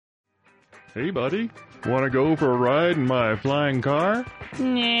Hey, buddy. Want to go for a ride in my flying car?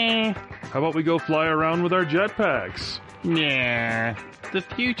 Nah. How about we go fly around with our jetpacks? Nah. The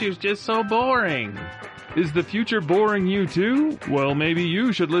future's just so boring. Is the future boring you too? Well, maybe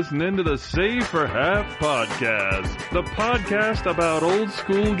you should listen into the Save for Half podcast, the podcast about old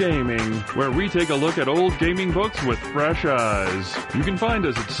school gaming, where we take a look at old gaming books with fresh eyes. You can find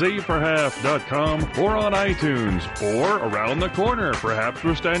us at saveforhalf.com or on iTunes or around the corner. Perhaps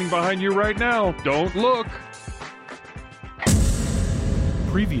we're standing behind you right now. Don't look.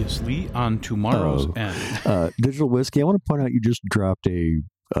 Previously on Tomorrow's End. Digital Whiskey, I want to point out you just dropped a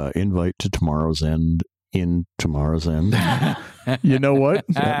invite to Tomorrow's End in Tomorrow's End. You know what?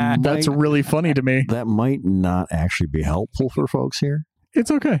 That's really funny to me. That might not actually be helpful for folks here. It's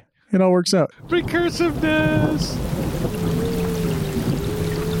okay. It all works out. Recursiveness!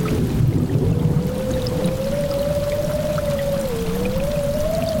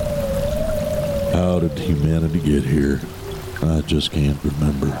 How did humanity get here? I just can't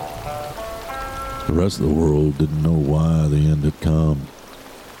remember. The rest of the world didn't know why the end had come.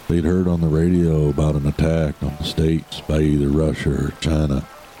 They'd heard on the radio about an attack on the States by either Russia or China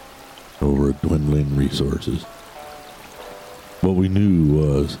over dwindling resources. What we knew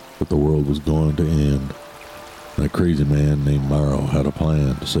was that the world was going to end, and a crazy man named Morrow had a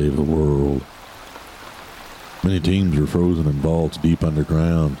plan to save the world. Many teams were frozen in vaults deep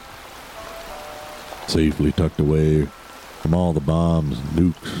underground, safely tucked away from all the bombs and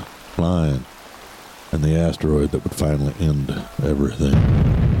nukes flying, and the asteroid that would finally end everything.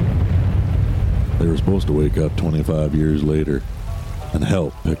 They were supposed to wake up 25 years later and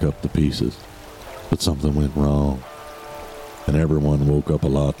help pick up the pieces, but something went wrong, and everyone woke up a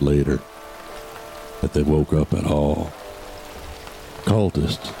lot later, if they woke up at all.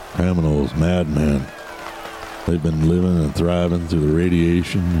 Cultists, criminals, madmen, they've been living and thriving through the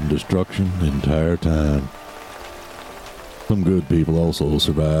radiation and destruction the entire time. Some good people also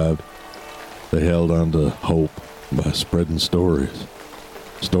survived. They held on to hope by spreading stories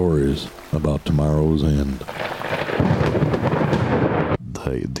about Tomorrow's End.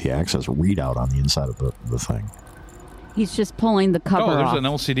 The access readout on the inside of the thing. He's just pulling the cover Oh, there's off. an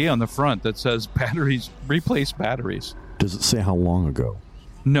LCD on the front that says batteries, replace batteries. Does it say how long ago?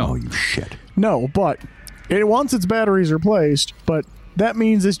 No. Oh, you shit. No, but it wants its batteries replaced, but that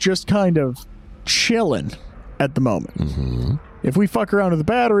means it's just kind of chilling at the moment. Mm-hmm. If we fuck around with the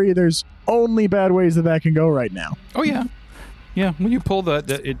battery, there's only bad ways that can go right now. Oh, yeah. Yeah, when you pull that,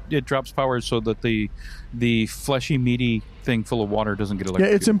 it drops power so that the fleshy, meaty thing full of water doesn't get Yeah,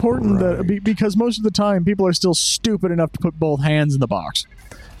 electrocuted. it's important that because most of the time people are still stupid enough to put both hands in the box.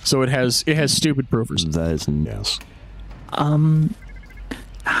 So it has stupid proofers. That is yes.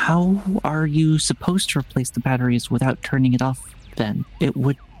 How are you supposed to replace the batteries without turning it off then? It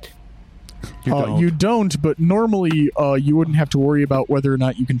would... You don't, but normally you wouldn't have to worry about whether or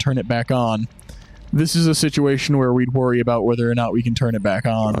not you can turn it back on. This is a situation where we'd worry about whether or not we can turn it back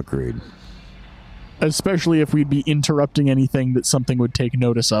on. Agreed. Especially if we'd be interrupting anything that something would take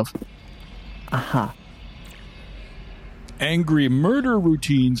notice of. Aha. Angry murder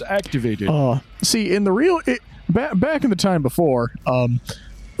routines activated. See, in the real... back in the time before,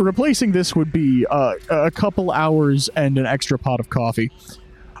 replacing this would be a couple hours and an extra pot of coffee.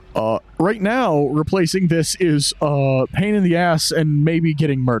 Right now, replacing this is pain in the ass and maybe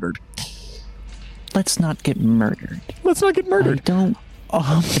getting murdered. Let's not get murdered. Let's not get murdered. I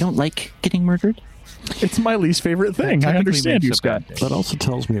don't like getting murdered. It's my least favorite thing. I understand you, Scott. That also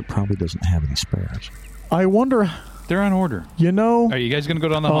tells me it probably doesn't have any spares. I wonder... They're on order. You know... Are you guys going to go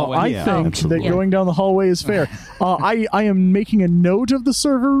down the hallway? I think absolutely. that going down the hallway is fair. I am making a note of the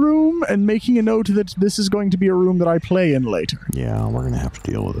server room and making a note that this is going to be a room that I play in later. Yeah, we're going to have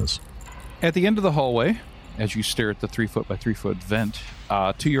to deal with this. At the end of the hallway, as you stare at the 3-foot by 3-foot vent,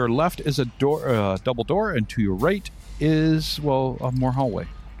 to your left is a door, double door, and to your right is, well, a more hallway.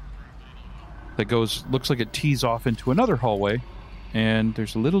 That looks like it tees off into another hallway, and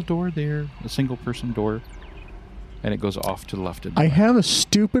there's a little door there, a single-person door, and it goes off to the left. And I have a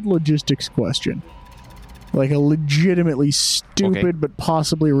stupid logistics question. Like a legitimately stupid but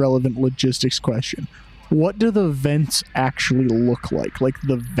possibly relevant logistics question. What do the vents actually look like? Like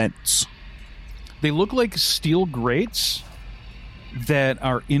the vents. They look like steel grates that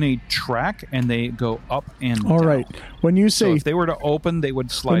are in a track, and they go up and down. All right. When you say... So if they were to open, they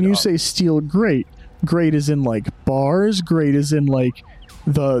would slide When you up. say steel grate, grate is in like bars, grate is in like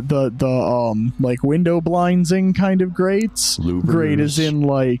the like window blindsing kind of grates. Louvers. Grate is in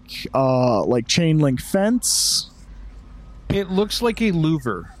like chain link fence. It looks like a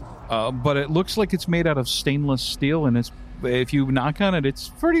louver, but it looks like it's made out of stainless steel, and it's if you knock on it, it's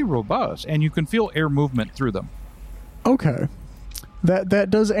pretty robust, and you can feel air movement through them. Okay. That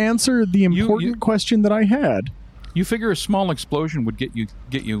does answer the important question that I had. You figure a small explosion would get you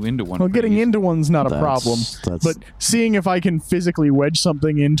into one. Well, getting into one's not a problem, that's but seeing if I can physically wedge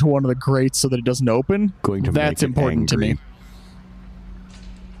something into one of the grates so that it doesn't open, that's important to me.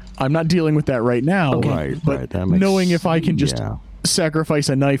 I'm not dealing with that right now, but that makes, knowing if I can just sacrifice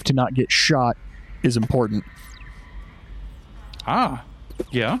a knife to not get shot is important.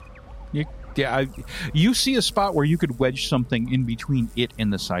 Yeah. You see a spot where you could wedge something in between it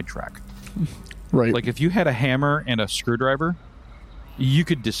and the sidetrack. Right. Like if you had a hammer and a screwdriver, you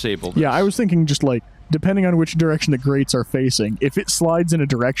could disable this. Yeah, I was thinking just like, depending on which direction the grates are facing, if it slides in a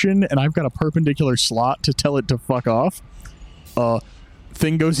direction and I've got a perpendicular slot to tell it to fuck off,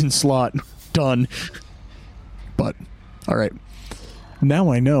 thing goes in slot, done. But, alright.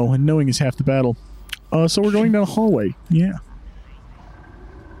 Now I know, and knowing is half the battle. So we're going down a hallway. Yeah.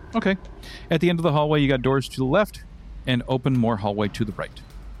 Okay. At the end of the hallway, you got doors to the left and open more hallway to the right.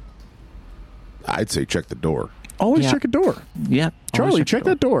 I'd say check the door. Always check a door. Yeah. Charlie, check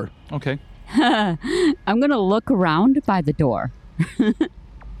that door. Okay. I'm going to look around by the door.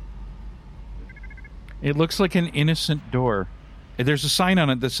 It looks like an innocent door. There's a sign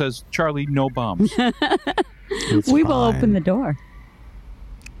on it that says, Charlie, no bombs. We will open the door.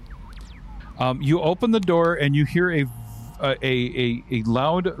 You open the door and you hear a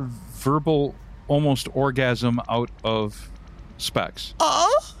loud verbal almost orgasm out of Specs.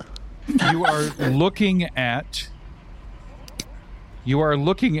 You are looking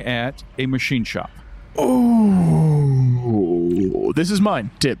at a machine shop. Oh, this is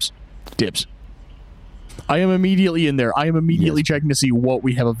mine. Dibs. I am immediately in there. I am immediately checking to see what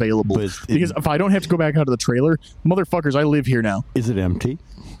we have available. Because if I don't have to go back out of the trailer, motherfuckers, I live here now. Is it empty?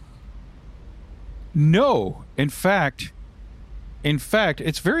 No. In fact,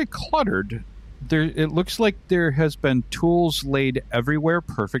 it's very cluttered. It looks like there has been tools laid everywhere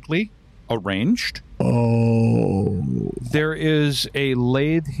perfectly arranged. Oh. There is a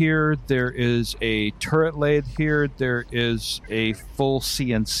lathe here. There is a turret lathe here. There is a full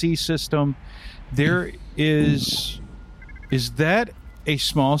CNC system. There is that a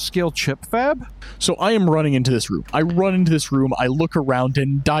small-scale chip fab? So I am running into this room. I run into this room, I look around,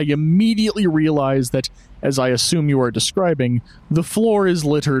 and I immediately realize that, as I assume you are describing, the floor is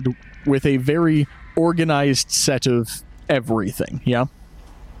littered with a very organized set of everything, yeah?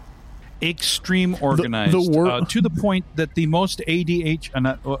 Extreme organized. To the point that the most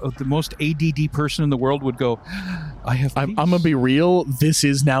the most ADD person in the world would go, I have peace. I'm going to be real, this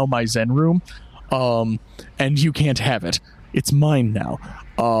is now my Zen room, and you can't have it. It's mine now.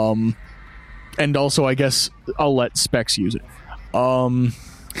 And also, I guess I'll let Specs use it.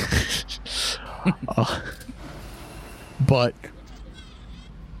 But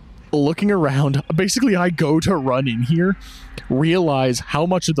looking around, basically I go to run in here, realize how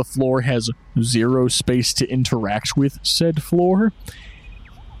much of the floor has zero space to interact with said floor,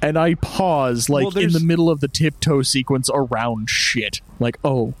 and I pause, like, in the middle of the tiptoe sequence around shit. Like,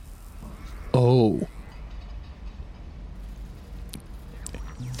 oh.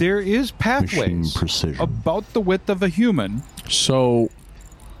 There is pathways about the width of a human. So,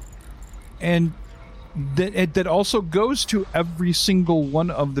 and that also goes to every single one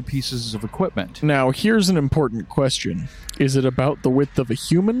of the pieces of equipment. Now, here's an important question. Is it about the width of a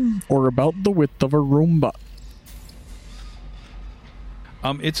human or about the width of a Roomba?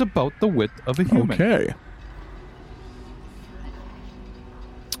 It's about the width of a human. Okay.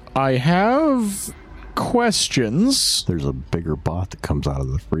 I have questions. There's a bigger bot that comes out of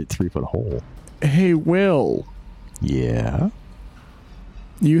the 3-foot hole. Hey, Will. Yeah?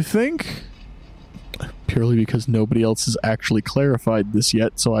 You think, purely because nobody else has actually clarified this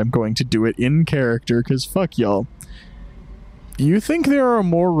yet, so I'm going to do it in character, because fuck y'all. You think there are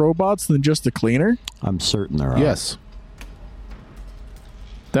more robots than just the cleaner? I'm certain there are. Yes.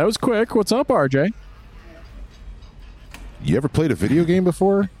 That was quick. What's up, RJ? You ever played a video game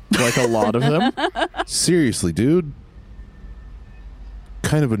before? Like a lot of them? Seriously, dude.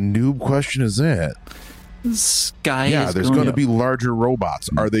 Kind of a noob question is that? There's going to be larger robots.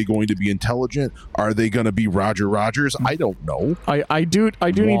 Are they going to be intelligent? Are they going to be Roger Rogers? I don't know. I do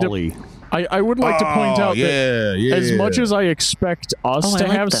Wall-E. need to. I would like to point out that as much as I expect us to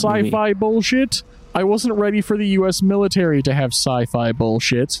have sci-fi bullshit, I wasn't ready for the U.S. military to have sci-fi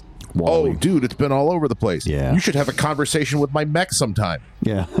bullshit. Wall-E. Oh, dude, it's been all over the place. Yeah. You should have a conversation with my mech sometime.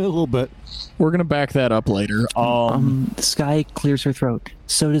 Yeah, a little bit. We're gonna back that up later. Sky clears her throat.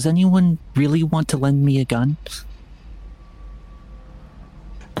 So does anyone really want to lend me a gun?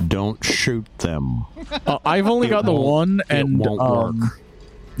 Don't shoot them. I've only got the one, and it won't work.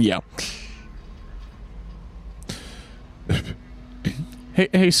 Yeah.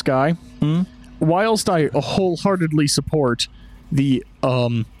 Hey, Sky. Whilst I wholeheartedly support the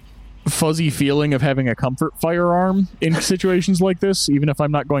fuzzy feeling of having a comfort firearm in situations like this, even if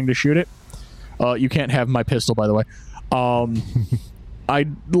I'm not going to shoot it, you can't have my pistol, by the way.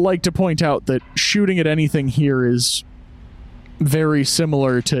 I'd like to point out that shooting at anything here is very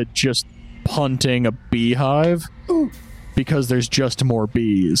similar to just punting a beehive because there's just more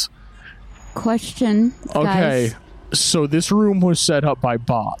bees. Question, Okay, guys. so this room was set up by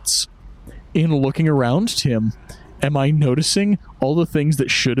bots. In looking around, Tim, am I noticing all the things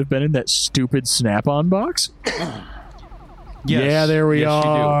that should have been in that stupid Snap-on box? Yes. Yeah, there we yes,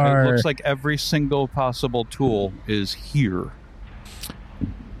 are. You do. It looks like every single possible tool is here.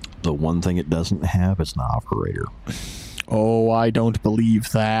 The one thing it doesn't have is an operator. Oh, I don't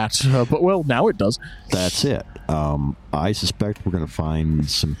believe that. But, well, now it does. That's it. I suspect we're going to find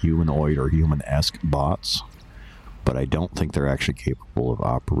some humanoid or human-esque bots, but I don't think they're actually capable of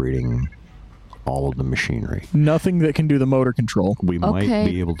operating all of the machinery. Nothing that can do the motor control. We might Okay,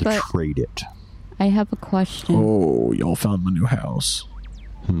 be able to but- trade it. I have a question. Oh, y'all found my new house.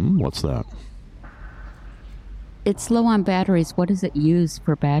 What's that? It's low on batteries. What does it use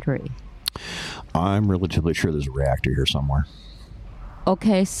for battery? I'm relatively sure there's a reactor here somewhere.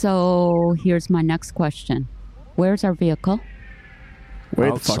 Okay, so here's my next question. Where's our vehicle?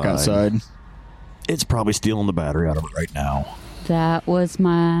 Wait the fuck outside. It's probably stealing the battery out of it right now. That was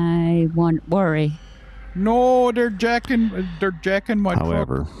my one worry. No, they're jacking my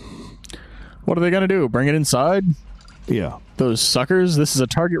However, What are they going to do? Bring it inside? yeah, Those suckers? This is a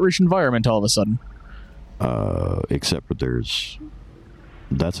target-rich environment all of a sudden. except that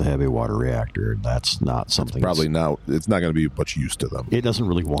that's a heavy water reactor. That's not something. Probably not. It's not going to be much use to them. It doesn't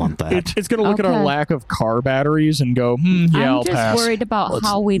really want that. It's going to look at our Okay. lack of car batteries and go, yeah, I'm I'll just pass. worried about Well, it's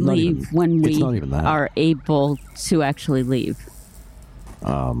how we not leave even- when it's we not even that. are able to actually leave.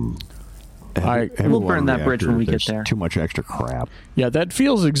 We'll burn that bridge when we get there's there. Too much extra crap. Yeah, that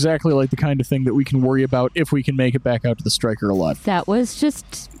feels exactly like the kind of thing that we can worry about if we can make it back out to the Striker alive. That was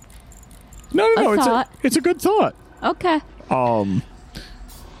just No, A thought. it's a good thought. okay.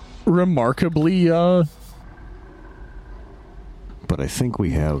 Remarkably But I think we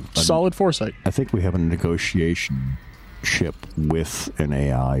have solid foresight. I think we have a negotiation chip with an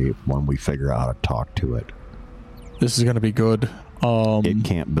AI when we figure out how to talk to it. This is going to be good. It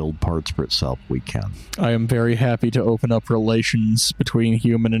can't build parts for itself. We can. I am very happy to open up relations between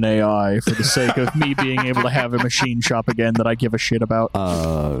human and AI for the sake of me being able to have a machine shop again that I give a shit about.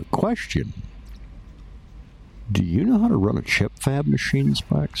 Question. Do you know how to run a chip fab machine,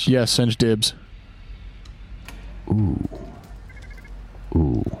 Specs? Yes, and dibs. Ooh.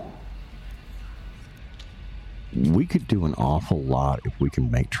 We could do an awful lot if we can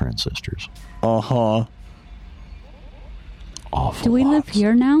make transistors. Uh-huh. Awful Do we live lots.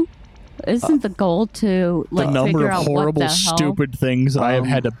 here now? Isn't the goal to The number figure of out what horrible, the hell? stupid things that I have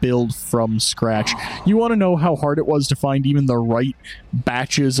had to build from scratch. You want to know how hard it was to find even the right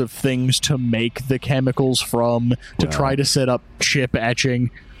batches of things to make the chemicals from, to try to set up chip etching?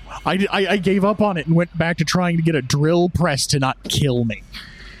 I gave up on it and went back to trying to get a drill press to not kill me.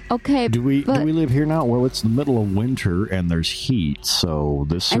 Okay, Do we but live here now? Well, it's the middle of winter and there's heat, so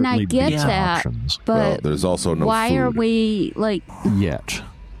this and I certainly get beats that, options. Well, but there's also no why food. are we like? Yet.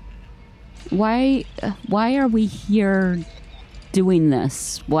 Why are we here doing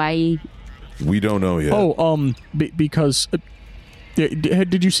this? Why? We don't know yet. Oh, because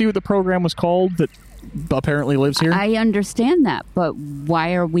did you see what the program was called that apparently lives here? I understand that, but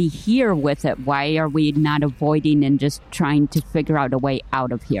why are we here with it? Why are we not avoiding and just trying to figure out a way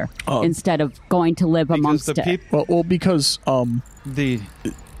out of here instead of going to live amongst Because the it? people, well, because the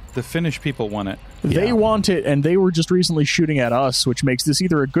Finnish people want it. they want it, and they were just recently shooting at us, which makes this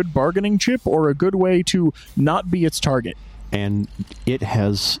either a good bargaining chip or a good way to not be its target. And it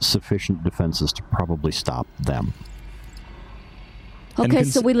has sufficient defenses to probably stop them. Okay,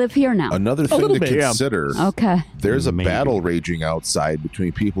 so we live here now. Another thing little to bit, yeah. consider, Okay. there's a Maybe. battle raging outside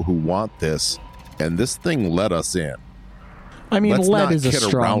between people who want this, and this thing let us in. I mean, Let's lead not is a kid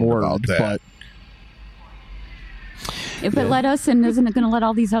strong around word, about that. but If it let us in, isn't it going to let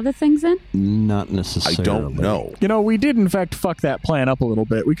all these other things in? Not I necessarily. don't know. you know, we did in fact fuck that plan up a little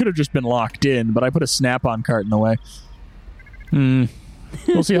bit. We could have just been locked in, but I put a Snap-on cart in the way.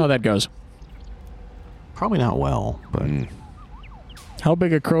 We'll see how that goes. Probably not well, but How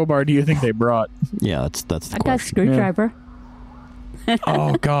big a crowbar do you think they brought? yeah, that's the I got a question. screwdriver.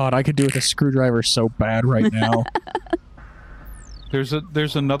 Oh God, I could do with a screwdriver so bad right now.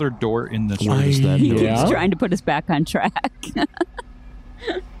 There's another door in this room. Where is that? He door? keeps trying to put us back on track.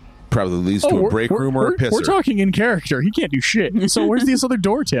 Probably leads to a break room or a pisser. We're talking in character. He can't do shit. So where's this other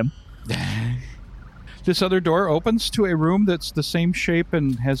door, Tim? This other door opens to a room that's the same shape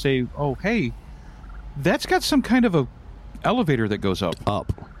and has a... Oh, hey. That's got some kind of a elevator that goes up.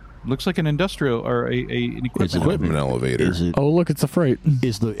 Looks like an industrial or an equipment elevator. Is it, Oh, look, it's a freight.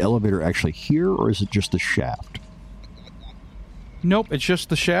 is the elevator actually here, or is it just the shaft? Nope, it's just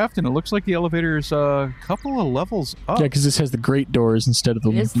the shaft, and it looks like the elevator is a couple of levels up. Yeah, because this has the great doors instead of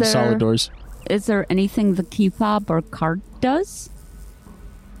the solid doors. Is there anything the key fob or card does?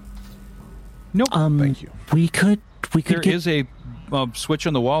 Nope. Thank you. We could There get, is a switch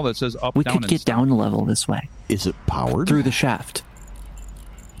on the wall that says up, we down, could and get stuff. down a level this way Is it powered? through the shaft.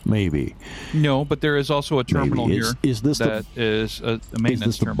 Maybe. No, but there is also a terminal Maybe. here Is this that is a Is maintenance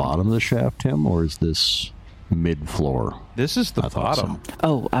this the terminal. bottom of the shaft, Tim, or is this mid-floor? This is the I thought so. bottom.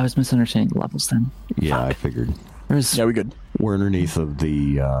 Oh, I was misunderstanding the levels then. Yeah, I figured. There's Yeah, we good. We're underneath of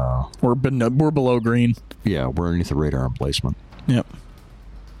the... We're below green. yeah, we're underneath the radar emplacement. Yep.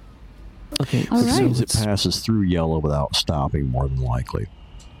 okay. All Which right. means it passes through yellow without stopping, more than likely.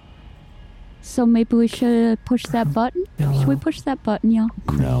 So maybe we should push that button? Should we push that button, y'all?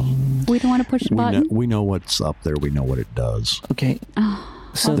 No. We don't want to push the button? We know what's up there. We know what it does. Okay.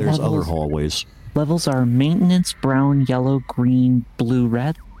 So There's levels, other hallways. levels are maintenance, brown, yellow, green, blue,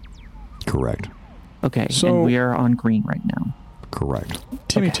 red. Correct. Okay, So- and we are on green right now. Correct.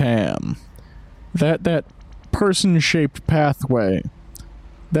 Timmy Tam. That person-shaped pathway,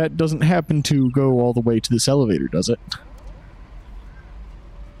 that doesn't happen to go all the way to this elevator, does it?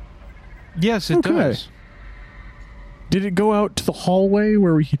 Yes, it Okay. does. Did it go out to the hallway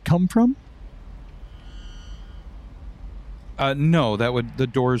where we had come from? No, the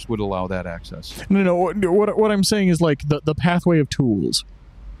doors would allow that access. No. What I'm saying is like the pathway of tools.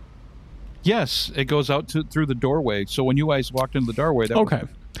 Yes, it goes out through the doorway. So when you guys walked into the doorway, that Okay. was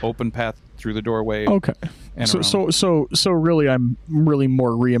open path through the doorway. Okay. And So really, I'm really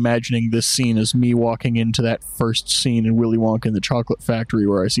more reimagining this scene as me walking into that first scene in Willy Wonka and the Chocolate Factory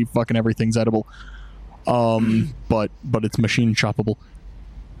where I see fucking everything's edible. But it's machine choppable.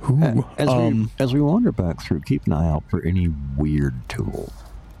 Ooh. As we wander back through, keep an eye out for any weird tool.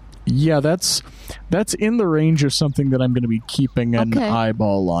 Yeah, that's in the range of something that I'm going to be keeping an Okay.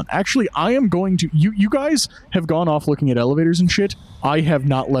 eyeball on. Actually, I am going to... You guys have gone off looking at elevators and shit. I have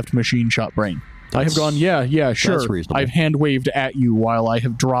not left machine shop brain. I have gone, yeah, sure. That's reasonable. I've hand-waved at you while I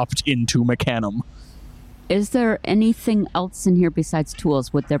have dropped into Mechanum. Is there anything else in here besides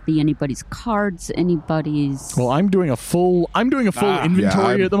tools? Would there be anybody's cards, anybody's... Well, I'm doing a full inventory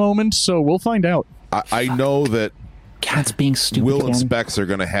I'm- at the moment, so we'll find out. I know that Cat's being stupid Will again. and Specs are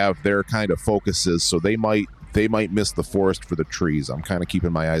going to have their kind of focuses, so they might miss the forest for the trees. I'm kind of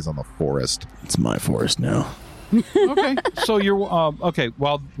keeping my eyes on the forest. It's my forest now. Okay, so you're okay.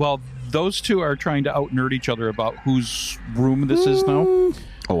 While those two are trying to out nerd each other about whose room this is now,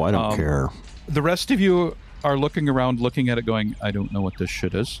 Oh, I don't care. the rest of you are looking around, looking at it, going, "I don't know what this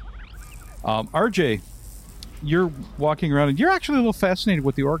shit is." RJ, you're walking around, and you're actually a little fascinated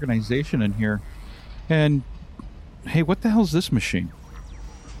with the organization in here. And hey, what the hell is this machine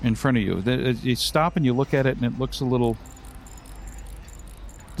in front of you? You stop and you look at it, and it looks a little.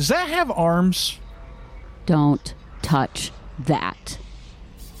 Does that have arms? Don't touch that.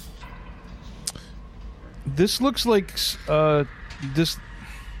 This looks like this.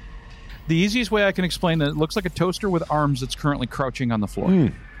 The easiest way I can explain that, it looks like a toaster with arms that's currently crouching on the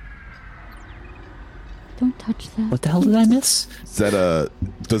floor. Don't touch that. What the hell did I miss? Is that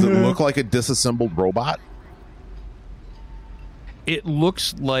does it look like a disassembled robot? It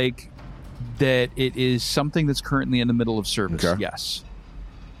looks like that it is something that's currently in the middle of service. Okay. Yes.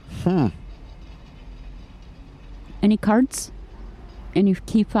 Any cards? Any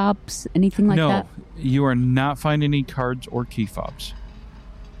key fobs? Anything like no, that? you are not finding any cards or key fobs.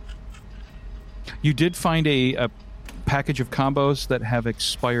 You did find a package of combos that have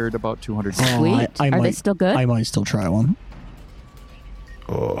expired about 200 days. Sweet. I Are they might- still good? I might still try one.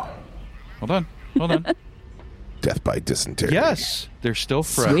 Oh, Hold on. death by dysentery. Yes, they're still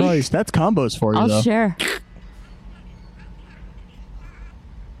fresh. Sweet. Christ, that's combos for you, I'll though. share.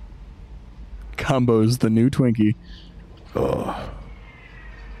 Combos, the new Twinkie.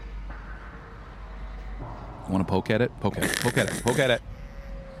 Want to poke at it? Poke at it. Poke at it. Poke at it.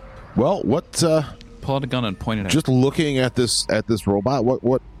 Well, what? Pull out a gun and point it at Just looking at this robot,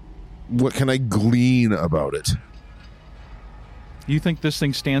 what can I glean about it? You think this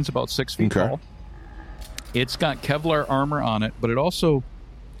thing stands about 6 feet Okay. tall? It's got Kevlar armor on it, but it also...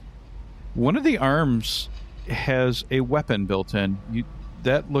 One of the arms has a weapon built in.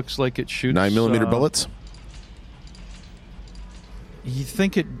 That looks like it shoots 9mm bullets. You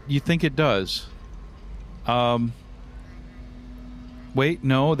think it does? Wait,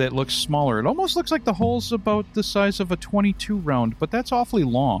 no, that looks smaller. It almost looks like the hole's about the size of a .22 round, but that's awfully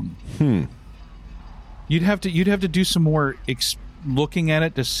long. You'd have to do some more looking at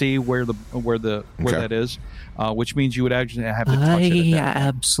it to see where that is, which means you would actually have to touch it.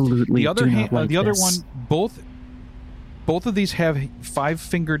 Absolutely. The other one, both of these have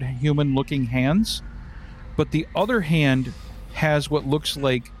 5-fingered human-looking hands, but the other hand has what looks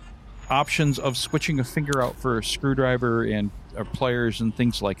like options of switching a finger out for a screwdriver and pliers and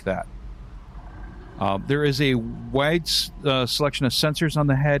things like that. There is a wide selection of sensors on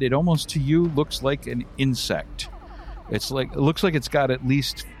the head. It almost to you looks like an insect. It looks like it's got at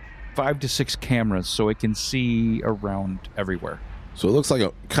least 5 to 6 cameras, so it can see around everywhere. So it looks like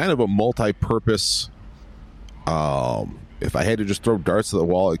a kind of a multi-purpose. If I had to just throw darts at the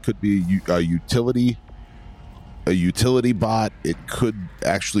wall, it could be a utility bot. It could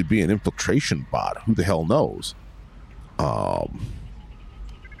actually be an infiltration bot. Who the hell knows?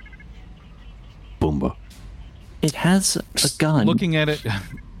 Boomba. It has a gun. Looking at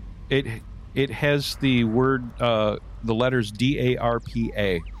it, it has the word, the letters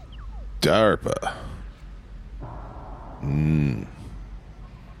DARPA. DARPA.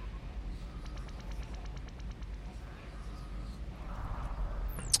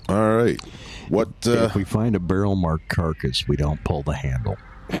 All right. What if we find a barrel marked carcass, we don't pull the handle.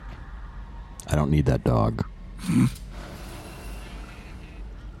 I don't need that dog.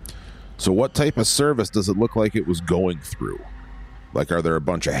 So what type of service does it look like it was going through? Like, are there a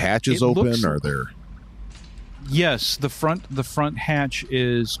bunch of hatches open? Are there? Yes, the front hatch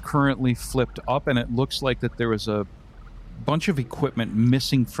is currently flipped up, and it looks like that there was a bunch of equipment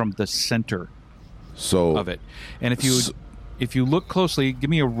missing from the center of it. And if you look closely,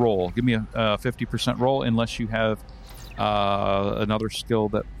 give me a roll. Give me a 50% roll, unless you have another skill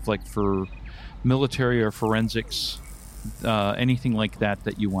that, like for military or forensics, anything like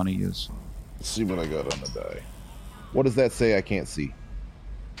that you want to use. Let's see what I got on the die. What does that say? I can't see.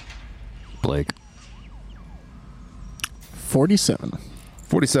 Blake. 47.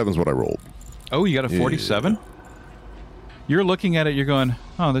 47 is what I rolled. Oh, you got a 47? Yeah. You're looking at it, you're going,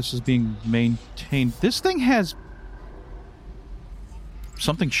 oh, this is being maintained. This thing has...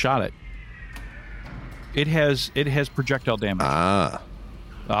 something shot it. It has projectile damage.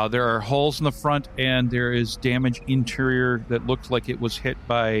 There are holes in the front, and there is damage interior that looks like it was hit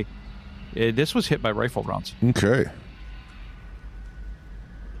by... this was hit by rifle rounds. Okay.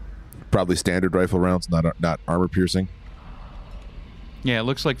 Probably standard rifle rounds, not armor piercing. Yeah, it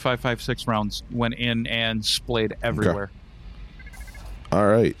looks like 5.56 rounds went in and splayed everywhere. Okay. All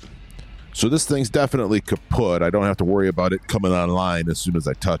right. So this thing's definitely kaput. I don't have to worry about it coming online as soon as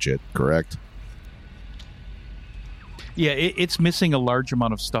I touch it, correct? Yeah, it's missing a large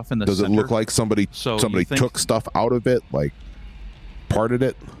amount of stuff in the center. Does it look like somebody took stuff out of it, like parted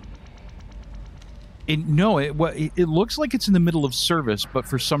it? No, it looks like it's in the middle of service, but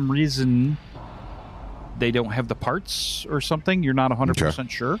for some reason they don't have the parts or something. You're not 100%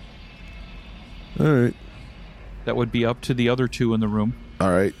 sure. All right. That would be up to the other two in the room. All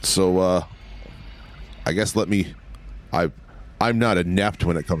right, so I guess I'm not inept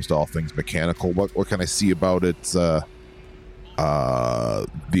when it comes to all things mechanical. What can I see about its the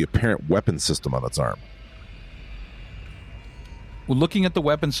apparent weapon system on its arm? Well, looking at the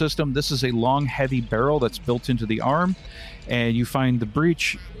weapon system, this is a long, heavy barrel that's built into the arm, and you find the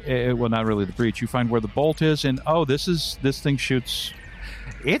breech. Well, not really the breech. You find where the bolt is, and this thing shoots.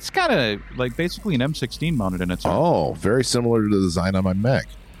 It's got basically an M16 mounted in its arm. Oh, very similar to the design on my mech.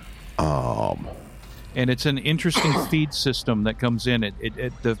 And it's an interesting feed system that comes in.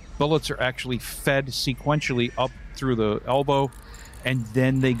 The bullets are actually fed sequentially up through the elbow, and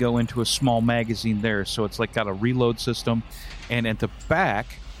then they go into a small magazine there. So it's got a reload system. And at the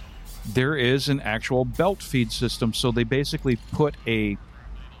back, there is an actual belt feed system. So they basically put a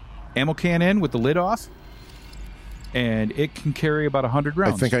ammo can in with the lid off, and it can carry about 100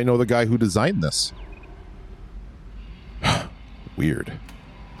 rounds. I think I know the guy who designed this. Weird.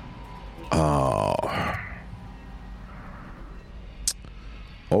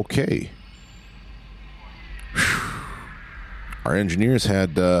 Okay. Our engineers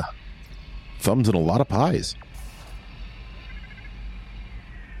had thumbs in a lot of pies.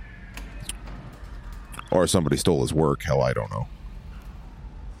 Or somebody stole his work. Hell, I don't know.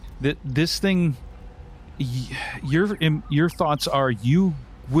 This thing, your thoughts are you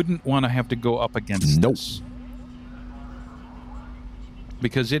wouldn't want to have to go up against this.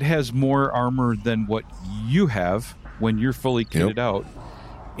 because it has more armor than what you have when you're fully kitted out.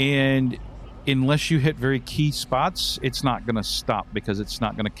 And unless you hit very key spots, it's not going to stop because it's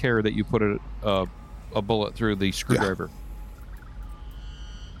not going to care that you put a bullet through the screwdriver.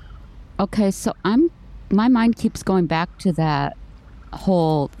 Okay, so my mind keeps going back to that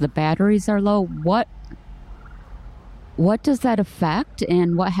whole the batteries are low. What does that affect,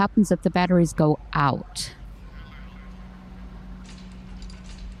 and what happens if the batteries go out?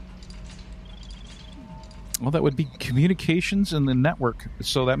 Well, that would be communications and the network.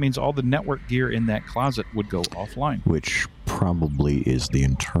 So that means all the network gear in that closet would go offline. Which probably is the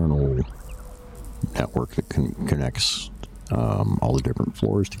internal network that connects all the different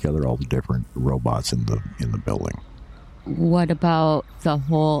floors together, all the different robots in the building. What about the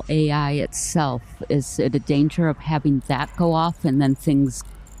whole AI itself? Is it a danger of having that go off and then things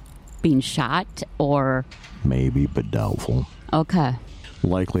being shot, or? Maybe, but doubtful. Okay.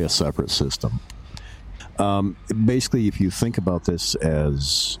 Likely a separate system. Basically, if you think about this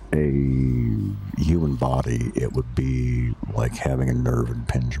as a human body, it would be like having a nerve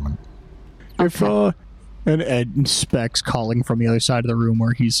impingement. Okay. And Ed inspects calling from the other side of the room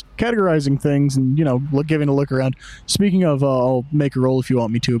where he's categorizing things and, giving a look around. Speaking of, I'll make a roll if you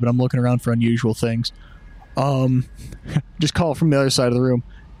want me to, but I'm looking around for unusual things. Just call from the other side of the room.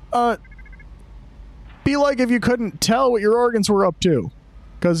 Be like if you couldn't tell what your organs were up to.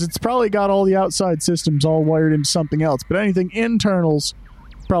 Because it's probably got all the outside systems all wired into something else. But anything internals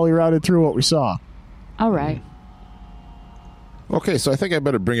probably routed through what we saw. All right. Okay, so I think I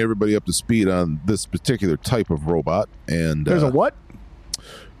better bring everybody up to speed on this particular type of robot. And there's a what?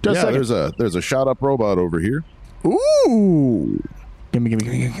 There's a shot-up robot over here. Ooh! Gimme.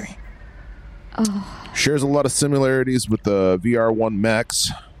 Oh. Shares a lot of similarities with the VR1 Max.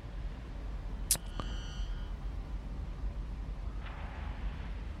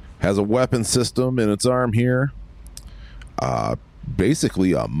 Has a weapon system in its arm here.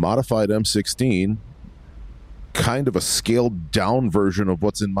 Basically a modified M16. Kind of a scaled down version of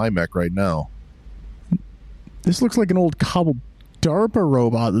what's in my mech right now. This looks like an old cobbled DARPA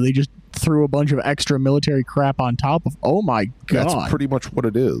robot that they just threw a bunch of extra military crap on top of. Oh my god. That's pretty much what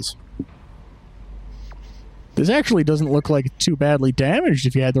it is. This actually doesn't look like it's too badly damaged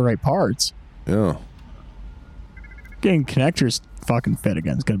if you had the right parts. Yeah. Getting connectors fucking fit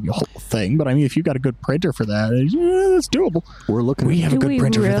again is going to be a whole thing, but I mean, if you've got a good printer for that, that's doable. We have a good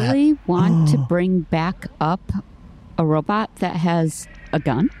printer for that. Do we really want to bring back up a robot that has a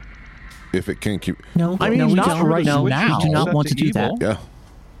gun? If it can keep... No, I mean, no, not right now. We do not want to do that. Yeah.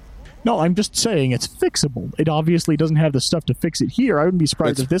 No, I'm just saying it's fixable. It obviously doesn't have the stuff to fix it here. I wouldn't be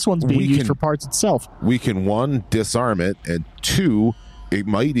surprised if this one's being used for parts itself. We can, one, disarm it, and two, it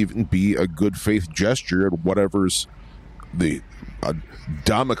might even be a good faith gesture at whatever's the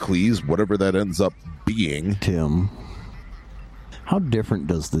Damocles, whatever that ends up being. Tim, how different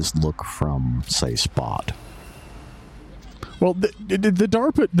does this look from, say, Spot? Well, the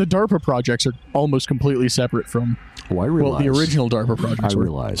DARPA projects are almost completely separate from the original DARPA projects. I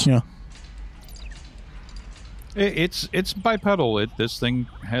realize. Yeah. It's bipedal. This thing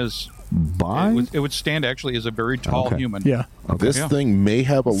has... It would stand actually as a very tall human. Yeah. Okay. This thing may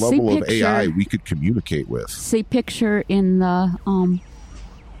have a level of AI we could communicate with. See picture in the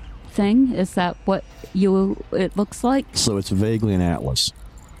thing? Is that what it looks like? So it's vaguely an Atlas.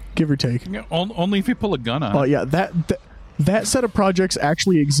 Give or take. Only if you pull a gun on it. Oh, yeah. That set of projects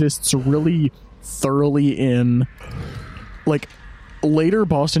actually exists really thoroughly in, like, later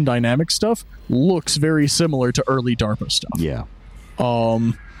Boston Dynamics stuff looks very similar to early DARPA stuff. Yeah.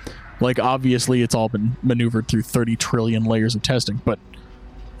 Like, obviously, it's all been maneuvered through 30 trillion layers of testing, but,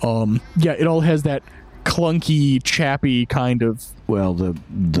 yeah, it all has that clunky, chappy kind of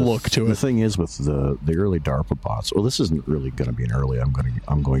look to it. The thing is with the early DARPA bots, well, this isn't really going to be an early.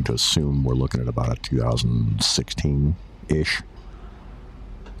 I'm going to assume we're looking at about a 2016-ish,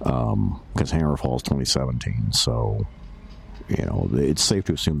 because Hammer Falls 2017, so... it's safe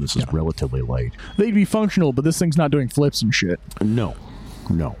to assume this is relatively late. They'd be functional, but this thing's not doing flips and shit. No.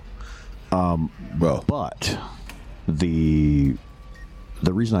 But the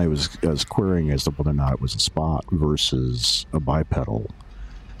reason I was querying as to whether or not it was a Spot versus a bipedal,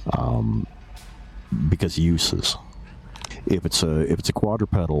 because uses. If it's a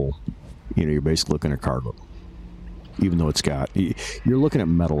quadrupedal, you're basically looking at cargo. Even though you're looking at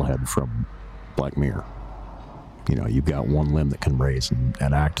Metalhead from Black Mirror. You've got one limb that can raise and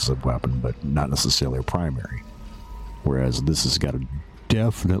act as a weapon, but not necessarily a primary. Whereas this has got a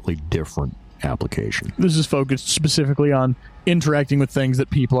definitely different application. This is focused specifically on interacting with things that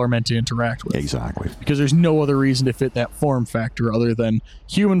people are meant to interact with. Exactly. Because there's no other reason to fit that form factor other than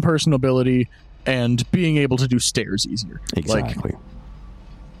human personability and being able to do stairs easier. Exactly.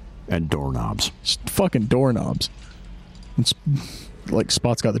 And doorknobs. Just fucking doorknobs. It's like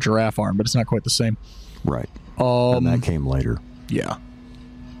Spot's got the giraffe arm, but it's not quite the same. Right. And that came later. Yeah.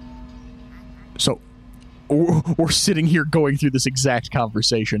 So we're sitting here going through this exact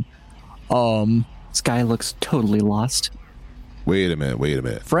conversation. This guy looks totally lost. Wait a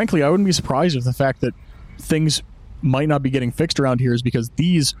minute. Frankly, I wouldn't be surprised if the fact that things might not be getting fixed around here is because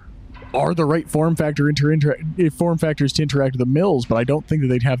these are the right form factors to interact with the mills, but I don't think that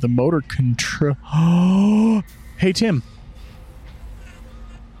they'd have the motor control. Hey, Tim.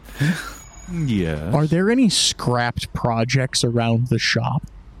 Yes. Are there any scrapped projects around the shop?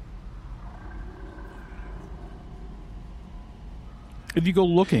 If you go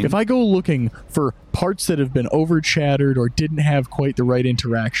looking... If I go looking for parts that have been over-chattered or didn't have quite the right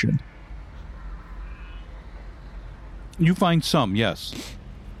interaction... You find some, yes.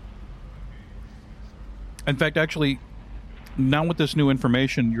 In fact, actually, now with this new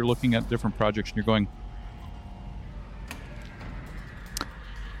information, you're looking at different projects and you're going...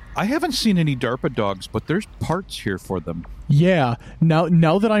 I haven't seen any DARPA dogs, but there's parts here for them. Yeah.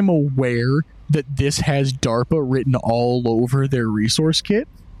 Now that I'm aware that this has DARPA written all over their resource kit,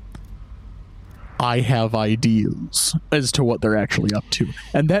 I have ideas as to what they're actually up to.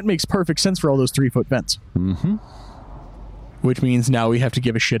 And that makes perfect sense for all those 3-foot vents. Mm-hmm. Which means now we have to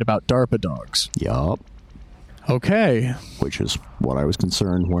give a shit about DARPA dogs. Yup. Okay. Which is what I was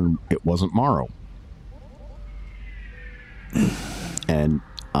concerned when it wasn't Morrow. And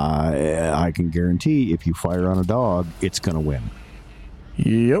I can guarantee if you fire on a dog, it's going to win.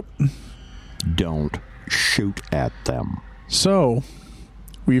 Yep. Don't shoot at them. So,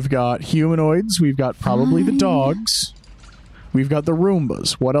 we've got humanoids, we've got probably the dogs, we've got the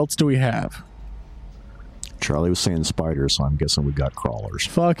Roombas. What else do we have? Charlie was saying spiders, so I'm guessing we got crawlers.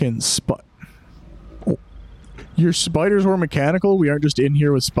 Fucking Your spiders were mechanical? We aren't just in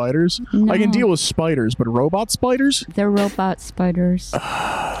here with spiders? No. I can deal with spiders, but robot spiders? They're robot spiders.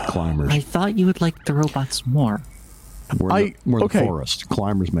 Climbers. I thought you would like the robots more. We're in the forest.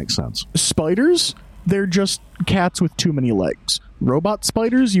 Climbers make sense. Spiders? They're just cats with too many legs. Robot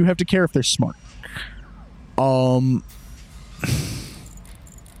spiders, you have to care if they're smart.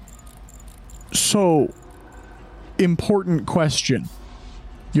 So, important question.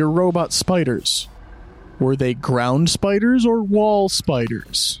 Your robot spiders, were they ground spiders or wall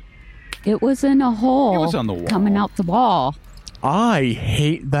spiders? It was in a hole. It was on the wall. Coming out the wall. I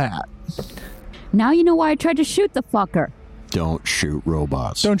hate that. Now you know why I tried to shoot the fucker. Don't shoot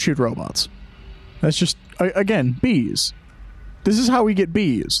robots. Don't shoot robots. That's just, again, bees. This is how we get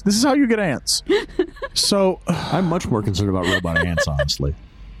bees. This is how you get ants. So, I'm much more concerned about robot ants, honestly.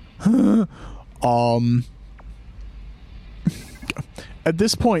 At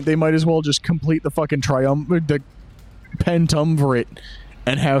this point, they might as well just complete the fucking the pentumvirate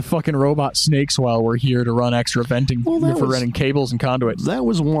and have fucking robot snakes while we're here to run extra venting for running cables and conduits. That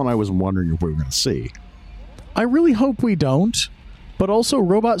was one I was wondering if we were going to see. I really hope we don't. But also,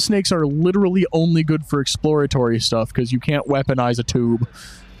 robot snakes are literally only good for exploratory stuff because you can't weaponize a tube.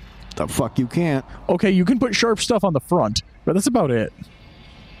 The fuck you can't. Okay, you can put sharp stuff on the front, but that's about it.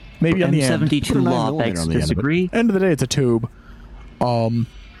 Maybe on the end. M72 law begs disagree. End of the day, it's a tube.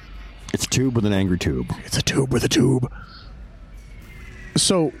 It's a tube with an angry tube. It's a tube with a tube.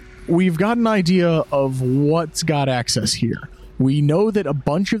 So, we've got an idea of what's got access here. We know that a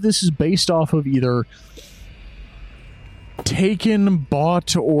bunch of this is based off of either taken,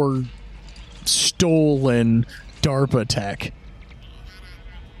 bought, or stolen DARPA tech.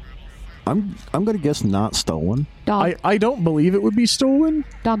 I'm going to guess not stolen. Dog. I don't believe it would be stolen.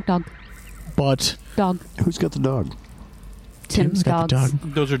 Dog. But Dog. Who's got the dog? Tim's got dogs. the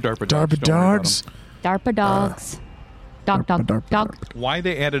dog. Those are DARPA dogs. DARPA Don't worry about dogs. them. DARPA dogs. Dog. Why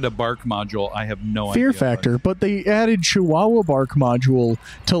they added a bark module, I have no idea. Fear factor, but they added Chihuahua bark module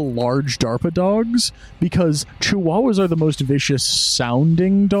to large DARPA dogs because Chihuahuas are the most vicious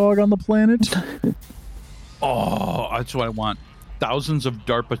sounding dog on the planet. Oh, that's what I want. Thousands of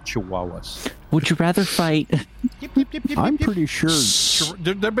DARPA Chihuahuas. Would you rather fight? I'm pretty sure.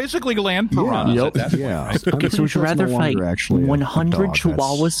 They're basically land piranhas. Yep. At that point, Yeah. right? Okay, so would you rather fight 100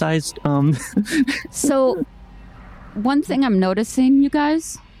 Chihuahua-sized? So, one thing I'm noticing, you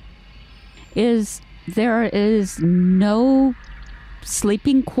guys, is there is no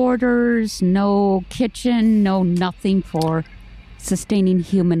sleeping quarters, no kitchen, no nothing for sustaining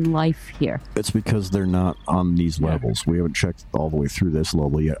human life here? It's because they're not on these levels. We haven't checked all the way through this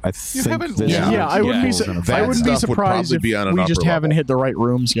level yet. I think haven't this looked. Yeah, I wouldn't be. I wouldn't be stuff would surprised probably if be on an we just upper haven't level. hit the right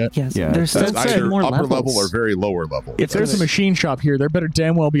rooms yet. Yes, Yeah, there's That's still either more upper levels. level or very lower level. If there's a machine shop here, there better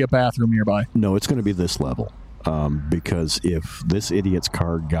damn well be a bathroom nearby. No, it's going to be this level. Because if this idiot's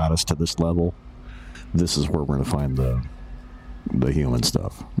card got us to this level, this is where we're going to find the human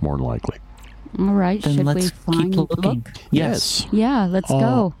stuff, more than likely. All right, Then should we let's find keep looking. look? Yes. Yeah, let's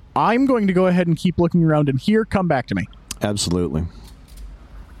go. I'm going to go ahead and keep looking around in here. Come back to me. Absolutely.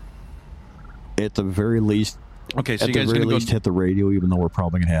 At the very least, Okay, so at you the guys very going to least, go... hit the radio, even though we're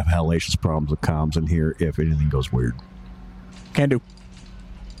probably going to have hellacious problems with comms in here if anything goes weird. Can do.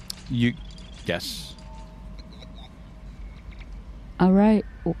 Yes. All right,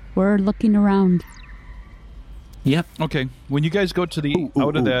 we're looking around. Yep. Okay, when you guys go to the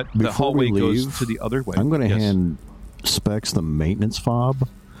out of that, the Before hallway we goes leave, to the other way. I'm going to Yes. hand Specs the maintenance fob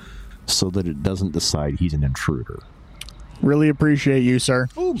so that it doesn't decide he's an intruder. Really appreciate you, sir.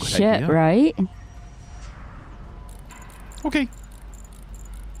 Ooh, good Shit, idea. right? Okay.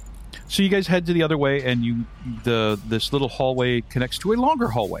 So you guys head to the other way, and this little hallway connects to a longer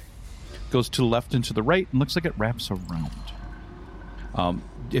hallway. Goes to the left and to the right, and looks like it wraps around.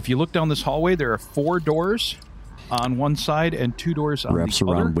 If you look down this hallway, there are 4 doors on one side and 2 doors on Wraps the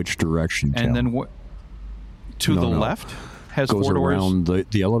around other. which direction, And Cal? then to No, the no. left has goes 4 doors. around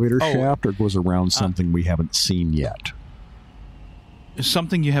the elevator Oh. shaft, or goes around something we haven't seen yet?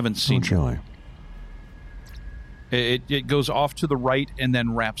 Something you haven't seen. Oh, joy. It goes off to the right and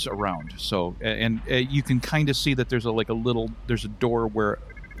then wraps around. So and you can kind of see that there's a door where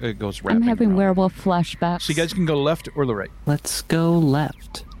it goes wrapping I'm having around. werewolf flashbacks. So you guys can go left or the right. Let's go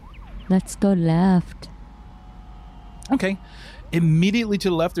left. Let's go left. Okay. Immediately to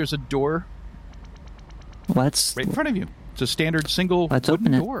the left, there's a door Let's. right in front of you. It's a standard single Let's wooden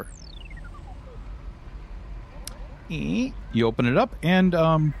open it. door. You open it up, and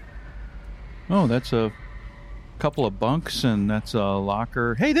that's a couple of bunks, and that's a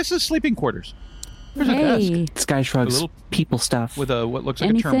locker. Hey, this is sleeping quarters. There's a desk Hey, Sky shrugs. A little- People stuff. with what looks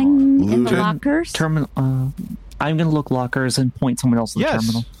like a terminal. anything in the Luton. lockers? Terminal. I'm gonna look lockers and point someone else in the Yes.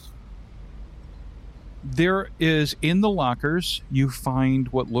 terminal. There is in the lockers. You find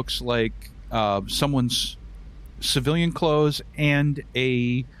what looks like someone's civilian clothes and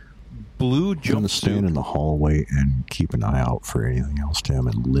a blue I'm going to stand jumpsuit. in the hallway and keep an eye out for anything else, Tim,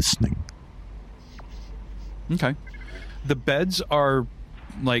 and listening. Okay. The beds are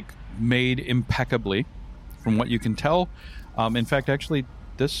made impeccably, from what you can tell. In fact, actually,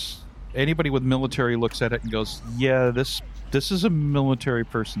 anybody with military looks at it and goes, "Yeah, this is a military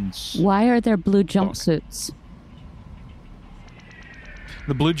person's." Why are there blue jumpsuits?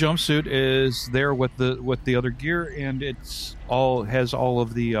 The blue jumpsuit is there with the other gear, and has all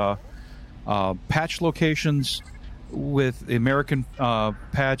of the patch locations with the American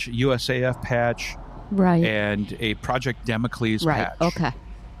patch, USAF patch, Right. and a Project Damocles Right. patch. Okay.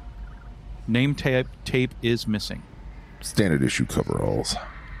 Name tape is missing. Standard issue coveralls.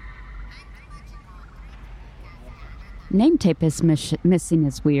 Name tape is missing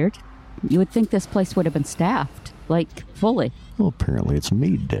is weird. You would think this place would have been staffed, fully. Well, apparently it's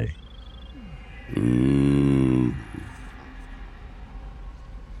mead day.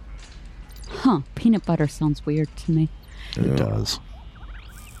 Huh. Peanut butter sounds weird to me. It does.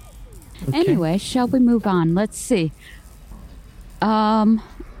 Anyway, shall we move on? Let's see. I'm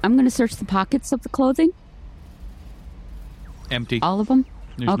going to search the pockets of the clothing. Empty. All of them?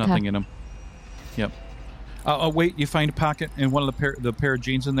 There's okay. nothing in them. Yep. Wait, you find a pocket in one of the pair of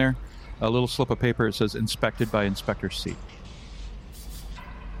jeans in there. A little slip of paper. It says "Inspected by Inspector C."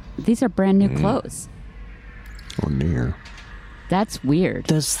 These are brand new clothes. Or near. That's weird.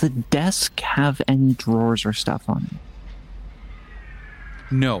 Does the desk have any drawers or stuff on it?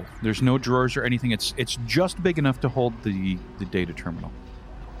 No, there's no drawers or anything. It's just big enough to hold the data terminal,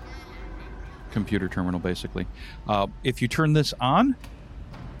 computer terminal, basically. If you turn this on,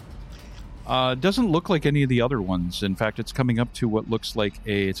 it doesn't look like any of the other ones. In fact, it's coming up to what looks like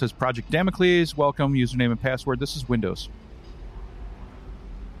it says Project Damocles, welcome, username and password. This is Windows.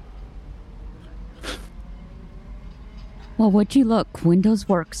 Well, would you look? Windows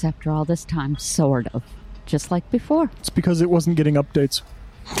works after all this time, sort of. Just like before. It's because it wasn't getting updates.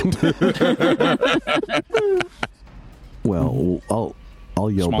 Well, I'll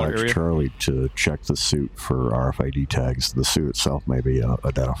yell Smaller back to area? Charlie to check the suit for RFID tags. The suit itself may be a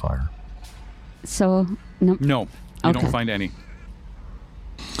identifier. So, no. No, you Okay. don't find any.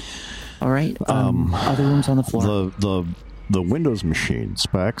 All right. Other rooms on the floor. The Windows machine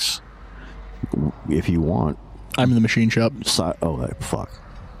specs, if you want, I'm in the machine shop. Fuck.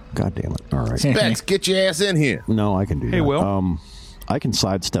 God damn it. All right. Specs, get your ass in here. No, I can do that. Hey, Will. I can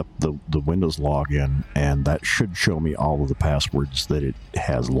sidestep the Windows login, and that should show me all of the passwords that it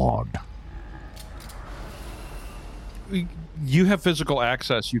has logged. You have physical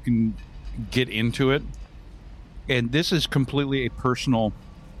access. You can get into it. And this is completely a personal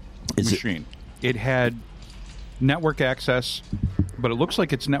machine. It had network access, but it looks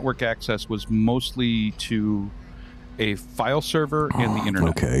like its network access was mostly to a file server and the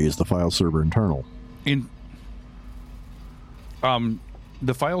internet. Okay, is the file server internal?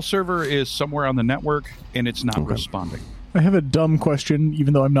 The file server is somewhere on the network, and it's not responding. I have a dumb question,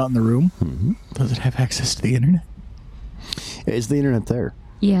 even though I'm not in the room. Mm-hmm. Does it have access to the internet? Is the internet there?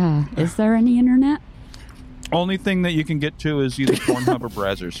 Yeah. Is there any internet? Only thing that you can get to is either Pornhub or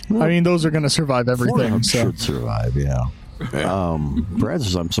Brazzers. I mean, those are going to survive everything. Pornhub So should survive, yeah.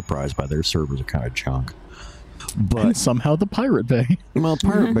 Brazzers, I'm surprised by their servers are kind of junk. But and somehow the Pirate Bay. Well,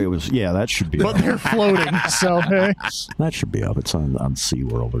 Pirate Bay was, that should be But they're floating, so hey. That should be up. It's on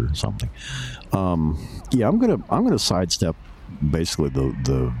SeaWorld or something. I'm gonna sidestep basically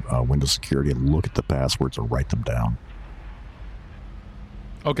the Windows security and look at the passwords or write them down.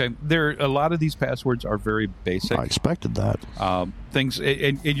 Okay, a lot of these passwords are very basic. I expected that. Things,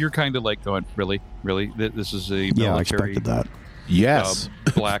 and you're kind of like going, really? This is a military... Yeah, I expected that. Yes.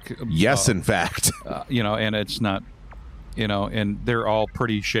 Black... yes, in fact. And it's not... and they're all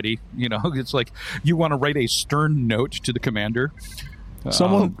pretty shitty. It's like you want to write a stern note to the commander.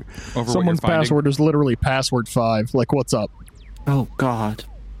 Someone's password is literally password 5. Like, what's up? Oh, God.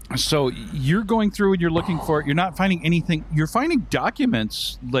 So you're going through and you're looking for it. You're not finding anything. You're finding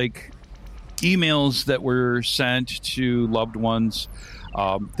documents like emails that were sent to loved ones.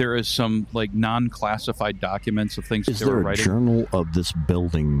 There is some like non-classified documents of things that they were writing. Is there a journal of this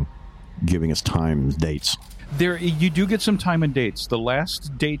building giving us times, dates? There, you do get some time and dates. The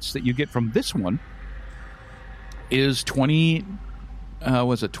last dates that you get from this one is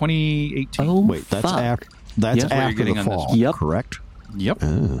 2018? Oh, wait, that's after. That's after the fall. Yep. Correct. Yep.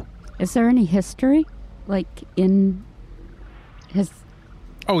 Is there any history, like in his?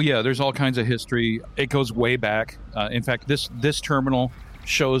 Oh yeah, there's all kinds of history. It goes way back. In fact, this terminal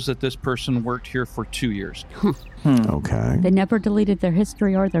shows that this person worked here for 2 years. Okay. They never deleted their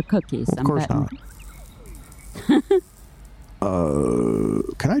history or their cookies. Of course not.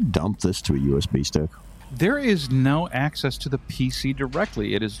 Can I dump this to a USB stick? There is no access to the PC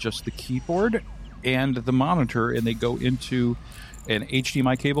directly. It is just the keyboard and the monitor, and they go into an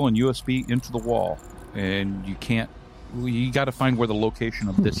HDMI cable and USB into the wall. And you got to find where the location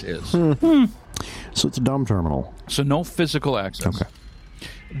of this is. So it's a dumb terminal. So no physical access. Okay.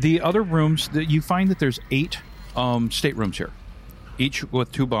 The other rooms, that you find that there's 8 staterooms here, each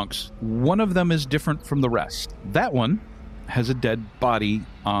with 2 bunks. One of them is different from the rest. That one has a dead body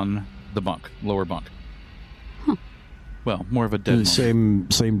on the bunk, lower bunk. Well, more of a dead Same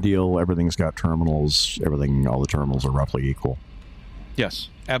deal. Everything's got terminals. All the terminals are roughly equal. Yes,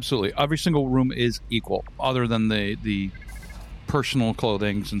 absolutely. Every single room is equal, other than the personal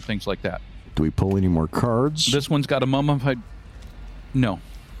clothings and things like that. Do we pull any more cards? This one's got a mummified... No.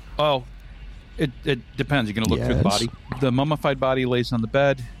 Oh, it depends. You're going to look through the body. The mummified body lays on the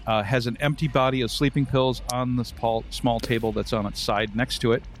bed, has an empty body of sleeping pills on this small table that's on its side next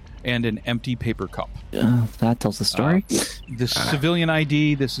to it, and an empty paper cup. That tells the story. The civilian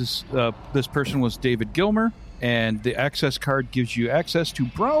ID, this person was David Gilmer, and the access card gives you access to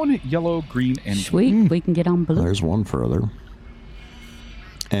brown, yellow, green, and sweet. We can get on blue. There's one further.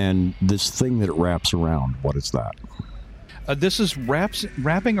 And this thing that it wraps around, what is that? This is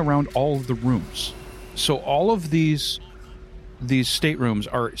wrapping around all of the rooms. So all of these staterooms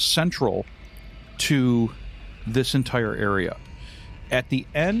are central to this entire area. At the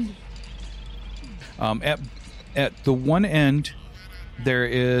end, at the one end, there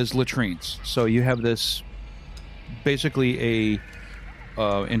is latrines. So you have this basically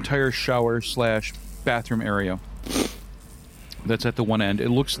a entire shower / bathroom area that's at the one end. It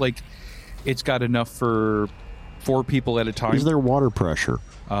looks like it's got enough for 4 people at a time. Is there water pressure?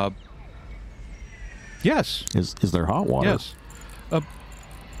 Yes. Is there hot water? Yes.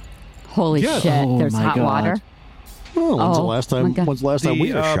 Holy shit! There's hot water. Oh, when's the last time we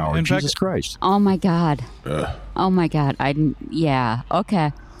had a shower? In Jesus fact, Christ! Oh my god! Oh my god! Yeah.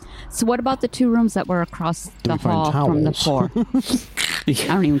 Okay. So what about the 2 rooms that were across the hall from the floor? I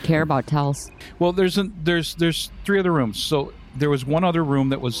don't even care about towels. Well, there's 3 other rooms. So there was one other room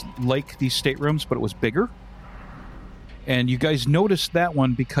that was like these staterooms, but it was bigger. And you guys noticed that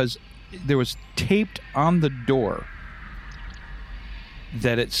one because there was taped on the door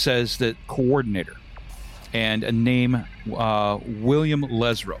that it says that coordinator. and a name, William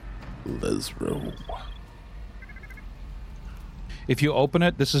Lesro. Lesro. If you open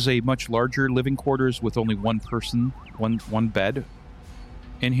it, this is a much larger living quarters with only one person, one bed.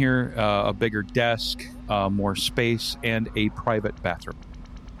 In here, a bigger desk, more space, and a private bathroom.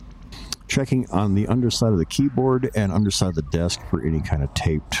 Checking on the underside of the keyboard and underside of the desk for any kind of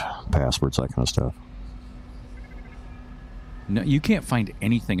taped passwords, that kind of stuff. No, you can't find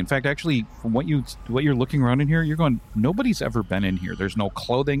anything. In fact, actually, from what you're looking around in here, you're going, nobody's ever been in here. There's no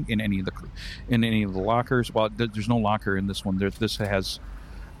clothing in any of the lockers. Well, there's no locker in this one. This has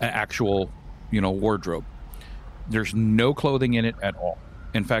an actual, wardrobe. There's no clothing in it at all.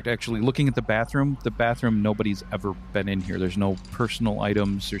 In fact, actually, looking at the bathroom, nobody's ever been in here. There's no personal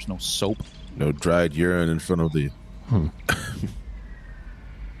items. There's no soap. No dried urine in front of the...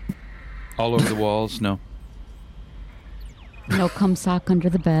 All over the walls, no. No cum sock under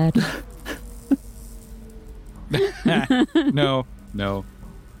the bed. No.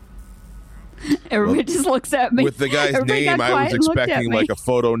 Everybody just looks at me. With the guy's Everybody name, got I quiet was and looked at expecting me. like a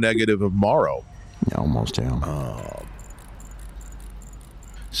photo negative of Morrow. Yeah, almost, yeah.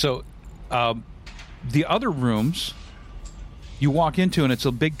 So, the other rooms you walk into, and it's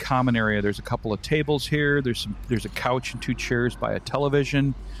a big common area. There's a couple of tables here. There's a couch and 2 chairs by a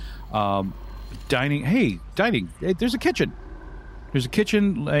television. Dining. Hey, there's a kitchen. There's a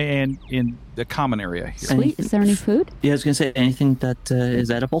kitchen and in the common area here. Sweet. Is there any food? Yeah, I was going to say anything that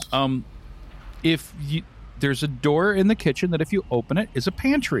is edible. There's a door in the kitchen that if you open it is a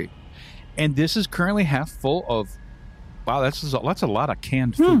pantry, and this is currently half full of. Wow, that's a lot of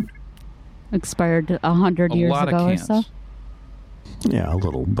canned food. Expired 100 years ago or so. Yeah, a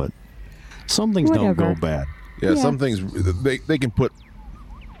little, but some things Whatever. don't go bad. Yeah, Yeah. some things they can put.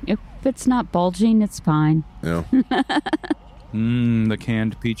 If it's not bulging, it's fine. The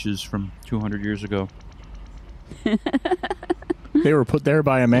canned peaches from 200 years ago. They were put there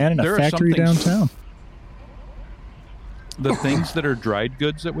by a man in There a are factory some things- downtown. The things that are dried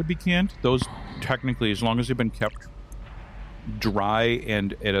goods that would be canned, those technically, as long as they've been kept dry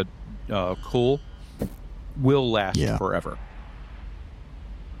and at a cool, will last forever.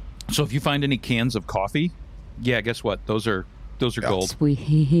 So if you find any cans of coffee, guess what? Those are gold.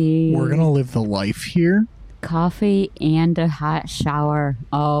 Sweet. We're gonna live the life here. Coffee and a hot shower.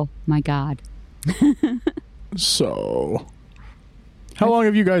 Oh my God. So, how long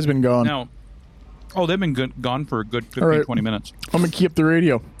have you guys been gone? Now, they've been gone for a good 15, All right. 20 minutes. I'm gonna keep the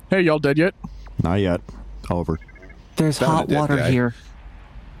radio. Hey, y'all dead yet? Not yet. Over. There's Found hot a dead water guy. here.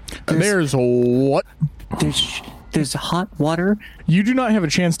 There's what? There's hot water. You do not have a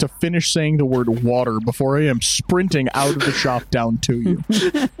chance to finish saying the word water before I am sprinting out of the shop down to you.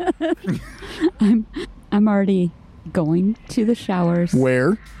 I'm already going to the showers.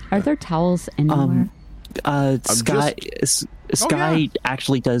 Where? Are there towels anywhere? Sky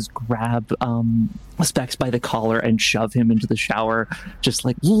actually does grab Specs by the collar and shove him into the shower. Just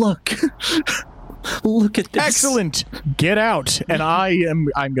like, look at this. Excellent. Get out, and I'm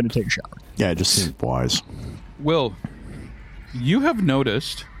going to take a shower. Yeah, it just seems wise. Will, you have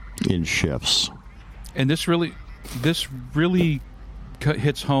noticed, In shifts. and this really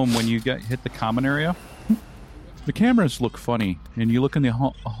hits home when you hit the common area. The cameras look funny, and you look in the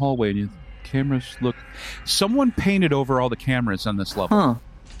hallway, and the cameras look. Someone painted over all the cameras on this level. Huh.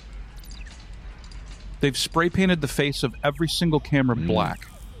 They've spray painted the face of every single camera black.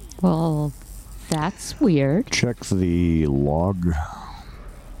 Well, that's weird. Check the log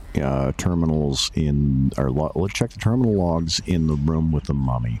terminals in, or let's check the terminal logs in the room with the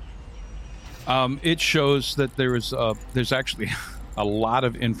mummy. It shows that there's actually a lot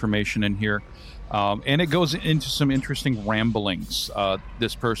of information in here, and it goes into some interesting ramblings.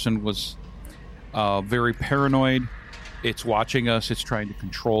 This person was very paranoid. It's watching us. It's trying to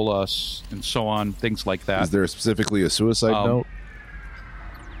control us, and so on. Things like that. Is there specifically a suicide note?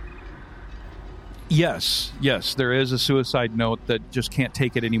 Yes, there is a suicide note that just can't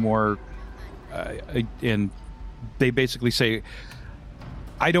take it anymore, and they basically say,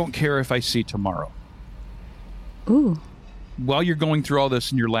 "I don't care if I see tomorrow." Ooh. While you're going through all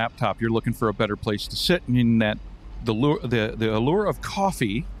this in your laptop, you're looking for a better place to sit, and in that the allure of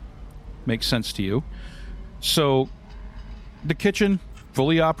coffee makes sense to you. So the kitchen,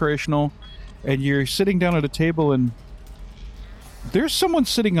 fully operational, and you're sitting down at a table, and there's someone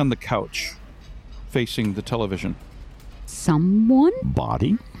sitting on the couch facing the television. Someone?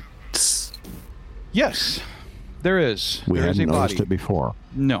 Body? Yes, there is. We There is hadn't a noticed body. it before.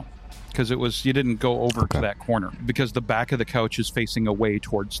 No. because you didn't go over to that corner because the back of the couch is facing away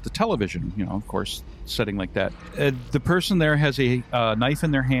towards the television, of course, setting like that. The person there has a knife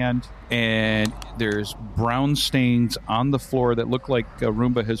in their hand, and there's brown stains on the floor that look like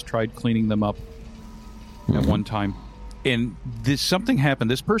Roomba has tried cleaning them up at one time. And something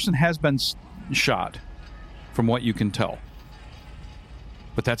happened. This person has been shot, from what you can tell.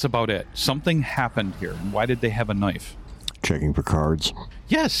 But that's about it. Something happened here. Why did they have a knife? Checking for cards.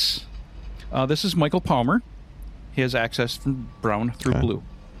 Yes. This is Michael Palmer. He has access from brown through blue.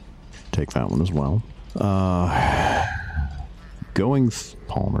 Take that one as well.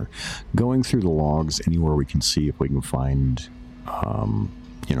 Palmer. Going through the logs anywhere we can see if we can find,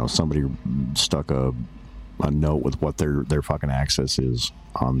 somebody stuck a note with what their fucking access is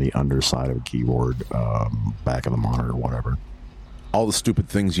on the underside of a keyboard, back of the monitor, or whatever. All the stupid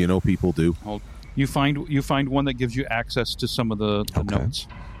things people do. You find one that gives you access to some of the notes.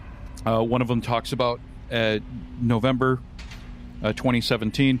 One of them talks about November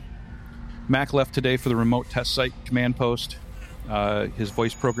 2017. Mac left today for the remote test site command post. His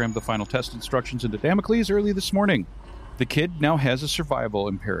voice programmed the final test instructions into Damocles early this morning. The kid now has a survival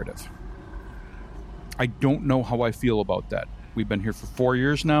imperative. I don't know how I feel about that. We've been here for 4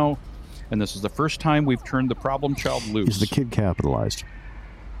 years now, and this is the first time we've turned the problem child loose. Is the kid capitalized?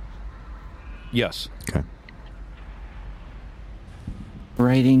 Yes. Okay.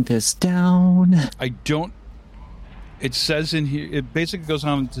 Writing this down. It says in here, it basically goes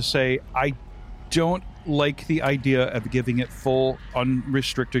on to say, I don't like the idea of giving it full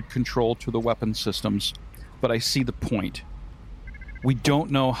unrestricted control to the weapon systems, but I see the point. We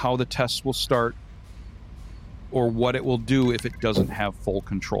don't know how the tests will start or what it will do if it doesn't have full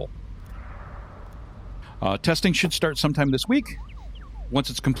control. Testing should start sometime this week. Once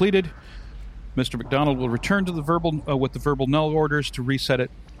it's completed, Mr. McDonald will return to the verbal with the verbal null orders to reset it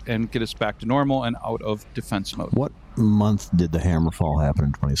and get us back to normal and out of defense mode. What month did the Hammerfall happen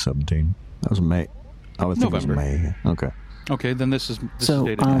in 2017? That was May. I would think November. It was May. Okay. Okay, then this is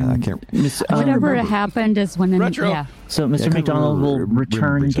dated. I can't. Whatever happened is when... Retro. Yeah. So Mr. McDonald will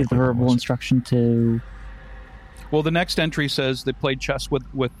return and give the verbal instruction to... Well, the next entry says they played chess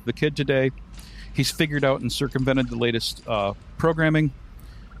with the kid today. He's figured out and circumvented the latest programming,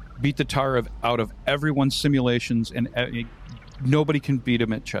 beat the tar out of everyone's simulations, and nobody can beat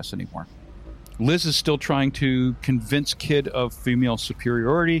him at chess anymore. Liz is still trying to convince kid of female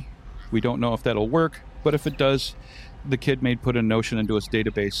superiority. We don't know if that'll work, but if it does, the kid may put a notion into his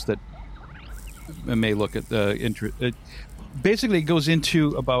database that may look at the interest. Basically, it goes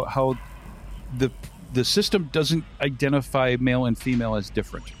into about how the system doesn't identify male and female as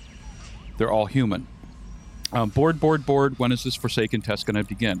different. They're all human. Board. When is this Forsaken test going to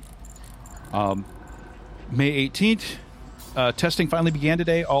begin? May 18th. Testing finally began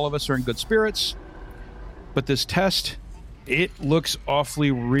today. All of us are in good spirits. But this test, it looks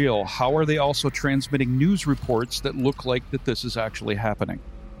awfully real. How are they also transmitting news reports that look like that this is actually happening?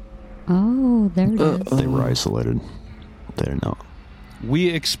 Oh, there it is. They were isolated. They didn't know. We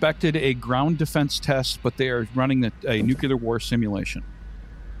expected a ground defense test, but they are running a nuclear war simulation.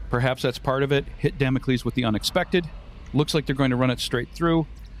 Perhaps that's part of it. Hit Damocles with the unexpected. Looks like they're going to run it straight through.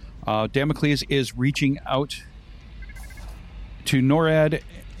 Damocles is reaching out to NORAD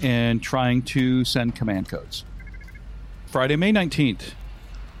and trying to send command codes. Friday, May 19th.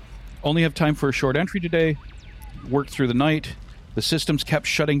 Only have time for a short entry today. Worked through the night. The systems kept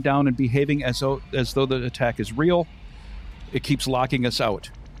shutting down and behaving as though the attack is real. It keeps locking us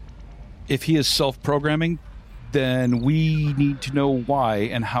out. If he is self-programming, then we need to know why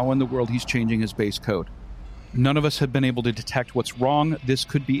and how in the world he's changing his base code. None of us have been able to detect what's wrong. This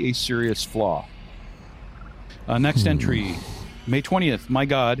could be a serious flaw. Next entry, May 20th. My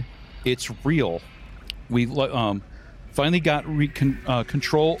God, it's real. We finally got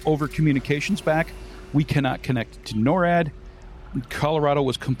control over communications back. We cannot connect to NORAD. Colorado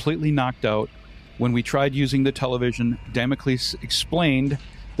was completely knocked out. When we tried using the television, Damocles explained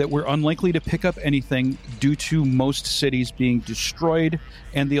that we're unlikely to pick up anything due to most cities being destroyed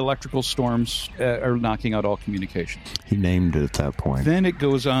and the electrical storms are knocking out all communication. He named it at that point. Then it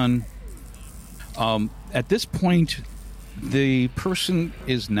goes on. At this point, the person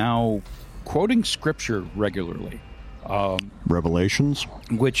is now quoting scripture regularly. Revelations?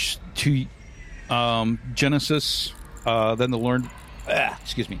 Which to Genesis, then the Lord...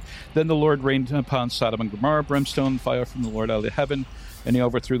 Then the Lord rained upon Sodom and Gomorrah, brimstone, fire from the Lord out of heaven, and he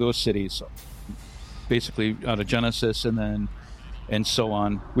overthrew those cities. So basically out of Genesis and so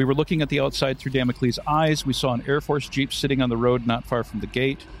on. We were looking at the outside through Damocles' eyes. We saw an Air Force Jeep sitting on the road not far from the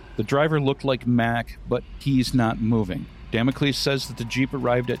gate. The driver looked like Mac, but he's not moving. Damocles says that the Jeep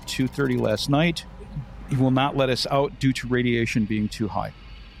arrived at 2:30 last night. He will not let us out due to radiation being too high.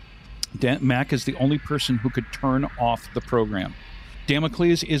 Mac is the only person who could turn off the program.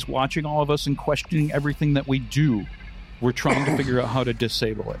 Damocles is watching all of us and questioning everything that we do. We're trying to figure out how to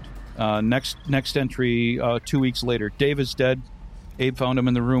disable it. Next entry, 2 weeks later. Dave is dead. Abe found him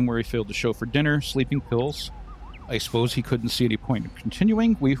in the room where he failed to show for dinner, sleeping pills. I suppose he couldn't see any point in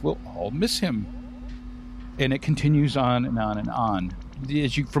continuing. We will all miss him. And it continues on and on and on.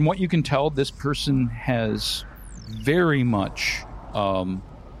 From what you can tell, this person has very much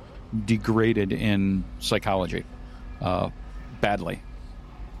degraded in psychology. Badly.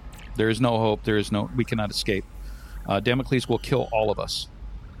 There is no hope. We cannot escape. Damocles will kill all of us.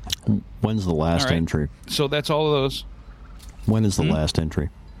 When's the last entry? So that's all of those. When is the last entry?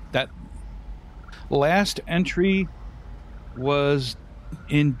 That last entry was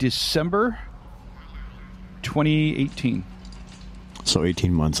in December 2018. So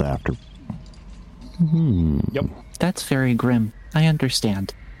 18 months after. Yep. That's very grim. I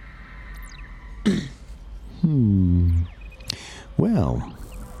understand. Well,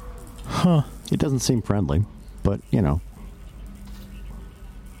 it doesn't seem friendly, but,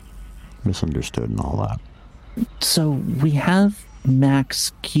 misunderstood and all that. So we have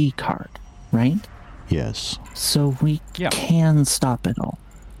Mac's key card, right? Yes. So we can stop it all.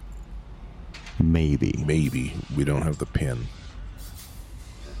 Maybe. We don't have the pin.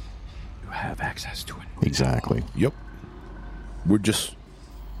 You have access to it. Exactly. Yep.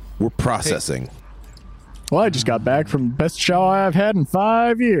 We're processing. Well, I just got back from the best show I've had in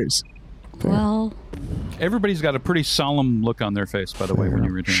 5 years. Well, everybody's got a pretty solemn look on their face, by the way, when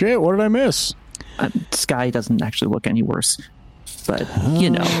you return. Shit, what did I miss? Sky doesn't actually look any worse, but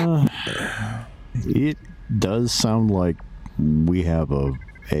it does sound like we have a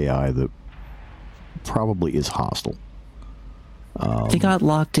AI that probably is hostile. They got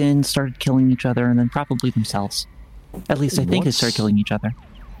locked in, started killing each other, and then probably themselves. At least I think they started killing each other.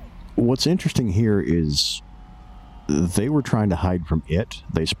 What's interesting here is they were trying to hide from it.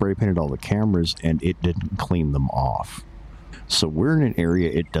 They spray painted all the cameras, and it didn't clean them off. So we're in an area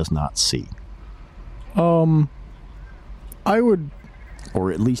it does not see. I would...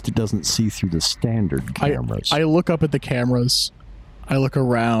 Or at least it doesn't see through the standard cameras. I look up at the cameras. I look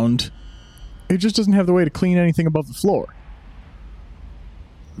around. It just doesn't have the way to clean anything above the floor.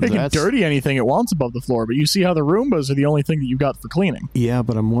 It can dirty anything it wants above the floor, but you see how the Roombas are the only thing that you've got for cleaning. Yeah,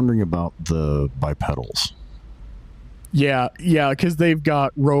 but I'm wondering about the bipedals. Yeah, because they've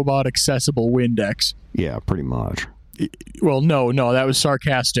got robot-accessible Windex. Yeah, pretty much. Well, no, that was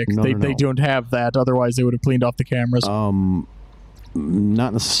sarcastic. They don't have that, otherwise they would have cleaned off the cameras.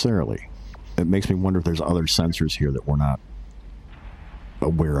 Not necessarily. It makes me wonder if there's other sensors here that we're not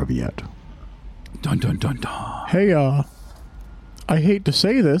aware of yet. Dun, dun, dun, dun. Hey, I hate to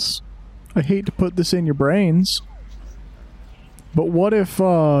say this. I hate to put this in your brains. But what if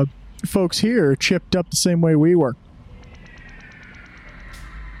folks here chipped up the same way we were?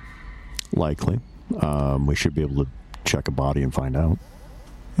 Likely. We should be able to check a body and find out.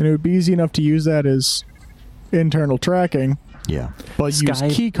 And it would be easy enough to use that as internal tracking. Yeah. But use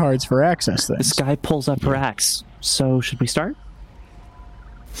key cards for access things. This guy pulls up her axe. So should we start?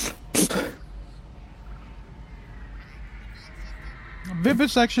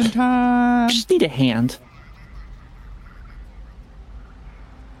 Vivisection time! Just need a hand.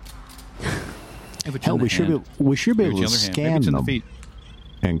 Hell, we should be able to scan them feet.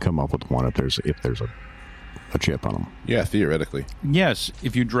 and come up with one if there's a chip on them. Yeah, theoretically. Yes,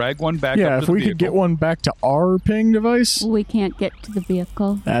 if you drag one back up yeah, to if the we vehicle. could get one back to our ping device. we can't get to the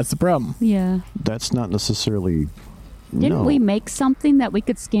vehicle. That's the problem. Yeah. That's not necessarily... Didn't we make something that we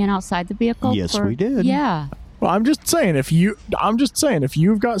could scan outside the vehicle? Yes, we did. Yeah. Well, I'm just saying if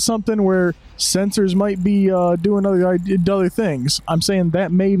you've got something where sensors might be doing other things, I'm saying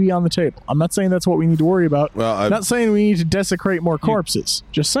that may be on the table. I'm not saying that's what we need to worry about. Well, I'm not saying we need to desecrate more corpses.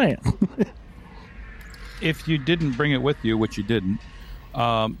 Just saying. If you didn't bring it with you, which you didn't,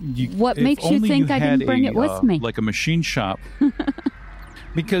 what makes you think I didn't bring it with me? Like a machine shop.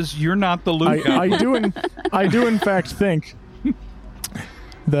 Because you're not the loot guy. I do in fact think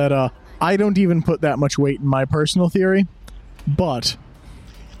that I don't even put that much weight in my personal theory, but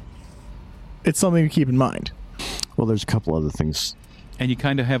it's something to keep in mind. Well, there's a couple other things. And you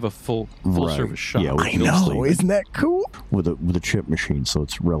kind of have a full service shop. Yeah, I know. Isn't that cool? With a chip machine, so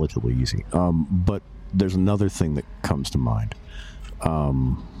it's relatively easy. But there's another thing that comes to mind.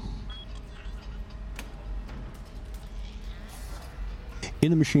 In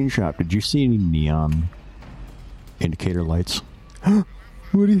the machine shop, did you see any neon indicator lights?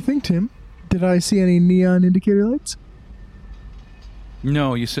 What do you think, Tim? Did I see any neon indicator lights?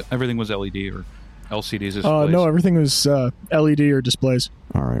 No, everything was LED or LCDs displays. No, everything was LED or displays.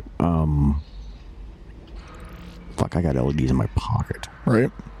 All right. Fuck, I got LEDs in my pocket.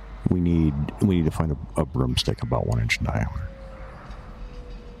 Right. We need to find a broomstick about 1 inch in diameter.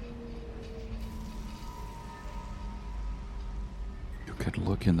 You could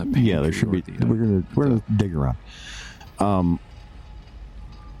look in the pantry. Yeah, there should be. We're gonna dig around. I'm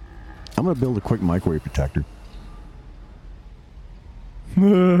gonna build a quick microwave detector.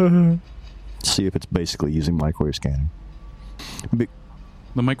 See if it's basically using microwave scanning. The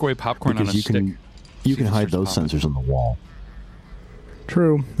microwave popcorn on a stick. You can hide those sensors on the wall.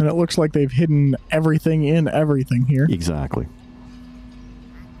 True, and it looks like they've hidden everything in everything here. Exactly.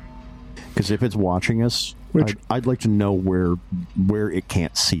 Because if it's watching us, I'd like to know where it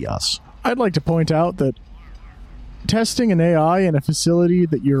can't see us. I'd like to point out that testing an AI in a facility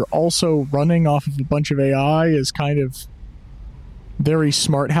that you're also running off of a bunch of AI is kind of very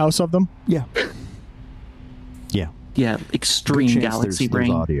smart house of them. Yeah. Yeah. Yeah, extreme galaxy brain.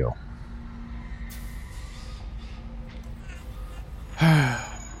 There's audio.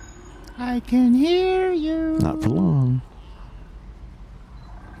 I can hear you. Not for long.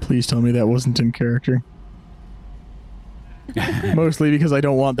 Please tell me that wasn't in character. Mostly because I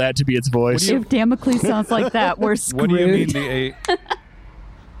don't want that to be its voice. If Damocles sounds like that, we're screwed. What do you mean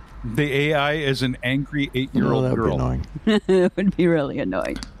the AI is an angry 8-year-old girl? Annoying. It would be really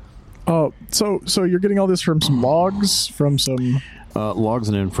annoying. Oh, so you're getting all this from some logs, from some logs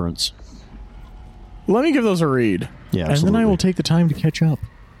and inference. Let me give those a read. Yeah, and absolutely. then I will take the time to catch up.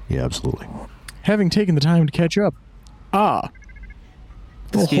 Yeah, absolutely. Having taken the time to catch up. Oh,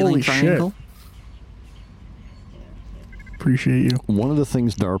 holy triangle? shit. Appreciate you. One of the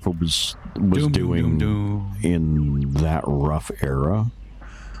things DARPA was doing in that rough era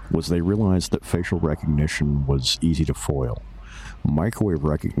was they realized that facial recognition was easy to foil. Microwave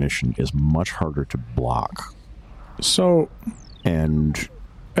recognition is much harder to block. So, and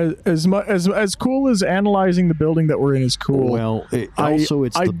as cool as analyzing the building that we're in is cool. Well,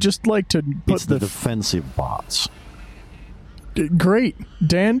 I'd just like to put it's the defensive bots. Great,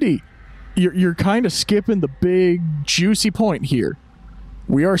 dandy. You're kind of skipping the big juicy point here.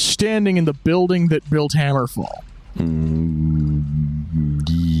 We are standing in the building that built Hammerfall.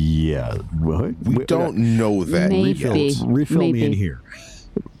 Yeah. What? We don't know that. Refill me in here.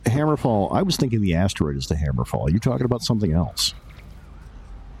 Hammerfall. I was thinking the asteroid is the Hammerfall. Are you talking about something else?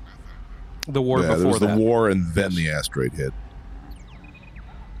 The war before there was that. The war and then the asteroid hit.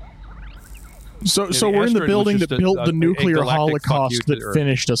 So we're in the building that built the nuclear holocaust that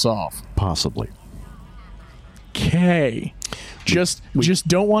finished us off. Possibly. Okay. Just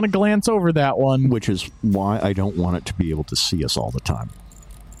don't want to glance over that one. Which is why I don't want it to be able to see us all the time.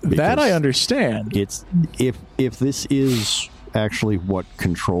 That I understand. It's if this is actually what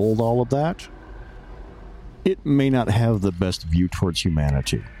controlled all of that, it may not have the best view towards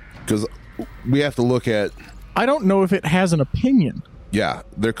humanity. Because we have to look at... I don't know if it has an opinion. Yeah,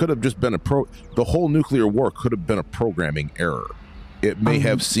 there could have just been the whole nuclear war could have been a programming error. It may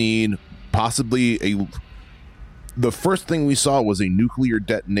have seen possibly the first thing we saw was a nuclear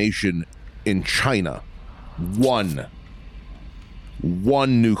detonation in China. One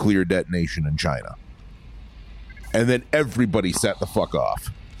nuclear detonation in China. And then everybody set the fuck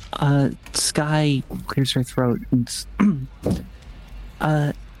off. Sky clears her throat.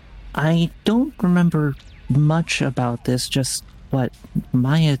 I don't remember much about this, just what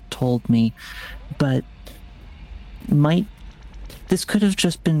Maya told me, but this could have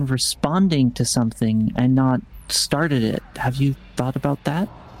just been responding to something and not started it. Have you thought about that?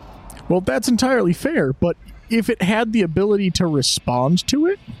 Well, that's entirely fair, but if it had the ability to respond to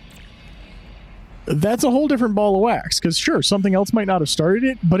it, that's a whole different ball of wax, because sure, something else might not have started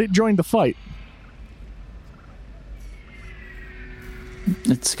it, but it joined the fight.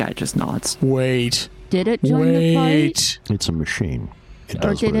 This guy just nods. Wait. Did it join the fight? It's a machine.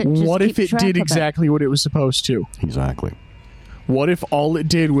 Or did it just what if keep it track did of exactly what it was supposed to? Exactly. What if all it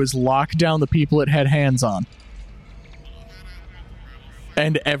did was lock down the people it had hands on?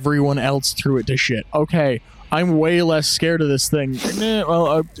 And everyone else threw it to shit. Okay, I'm way less scared of this thing.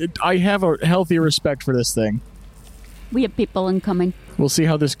 I have a healthy respect for this thing. We have people incoming. We'll see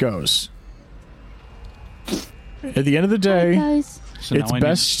how this goes. At the end of the day, Hi, guys. So it's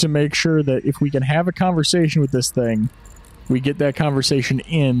best to make sure that if we can have a conversation with this thing, we get that conversation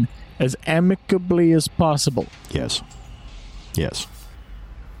in as amicably as possible. Yes. Yes.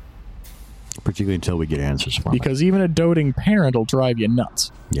 Particularly until we get answers from Because even a doting parent will drive you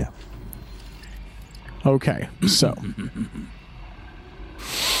nuts. Yeah. Okay, so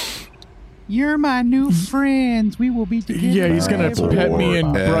You're my new friends. We will be together. Yeah, he's gonna pet me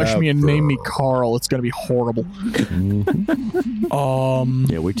and brush me and name me Carl. It's gonna be horrible.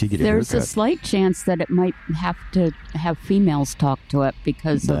 Yeah, wait till you get a There's a haircut. slight chance that it might have to have females talk to it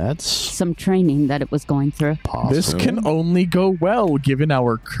because of That's some training that it was going through. possible. This can only go well given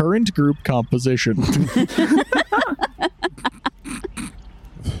our current group composition.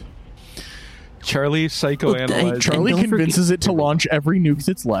 Charlie psychoanalyzed. Charlie don't convinces it to launch every nuke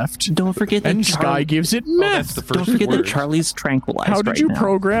that's left, Don't forget that and Sky gives it meth. that's the Don't first forget that word. Charlie's tranquilized. How did right you now.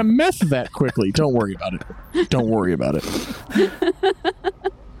 program meth that quickly? Don't worry about it. Don't worry about it.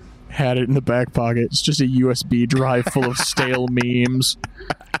 Had it in the back pocket. It's just a USB drive full of stale memes.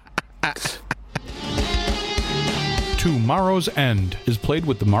 Tomorrow's End is played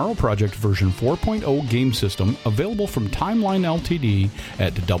with the Morrow Project version 4.0 game system, available from Timeline Ltd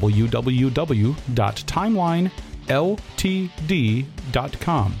at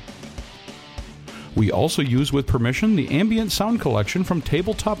www.timelineltd.com. We also use with permission the ambient sound collection from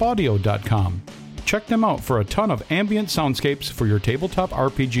tabletopaudio.com. Check them out for a ton of ambient soundscapes for your tabletop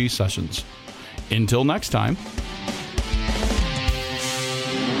RPG sessions. Until next time,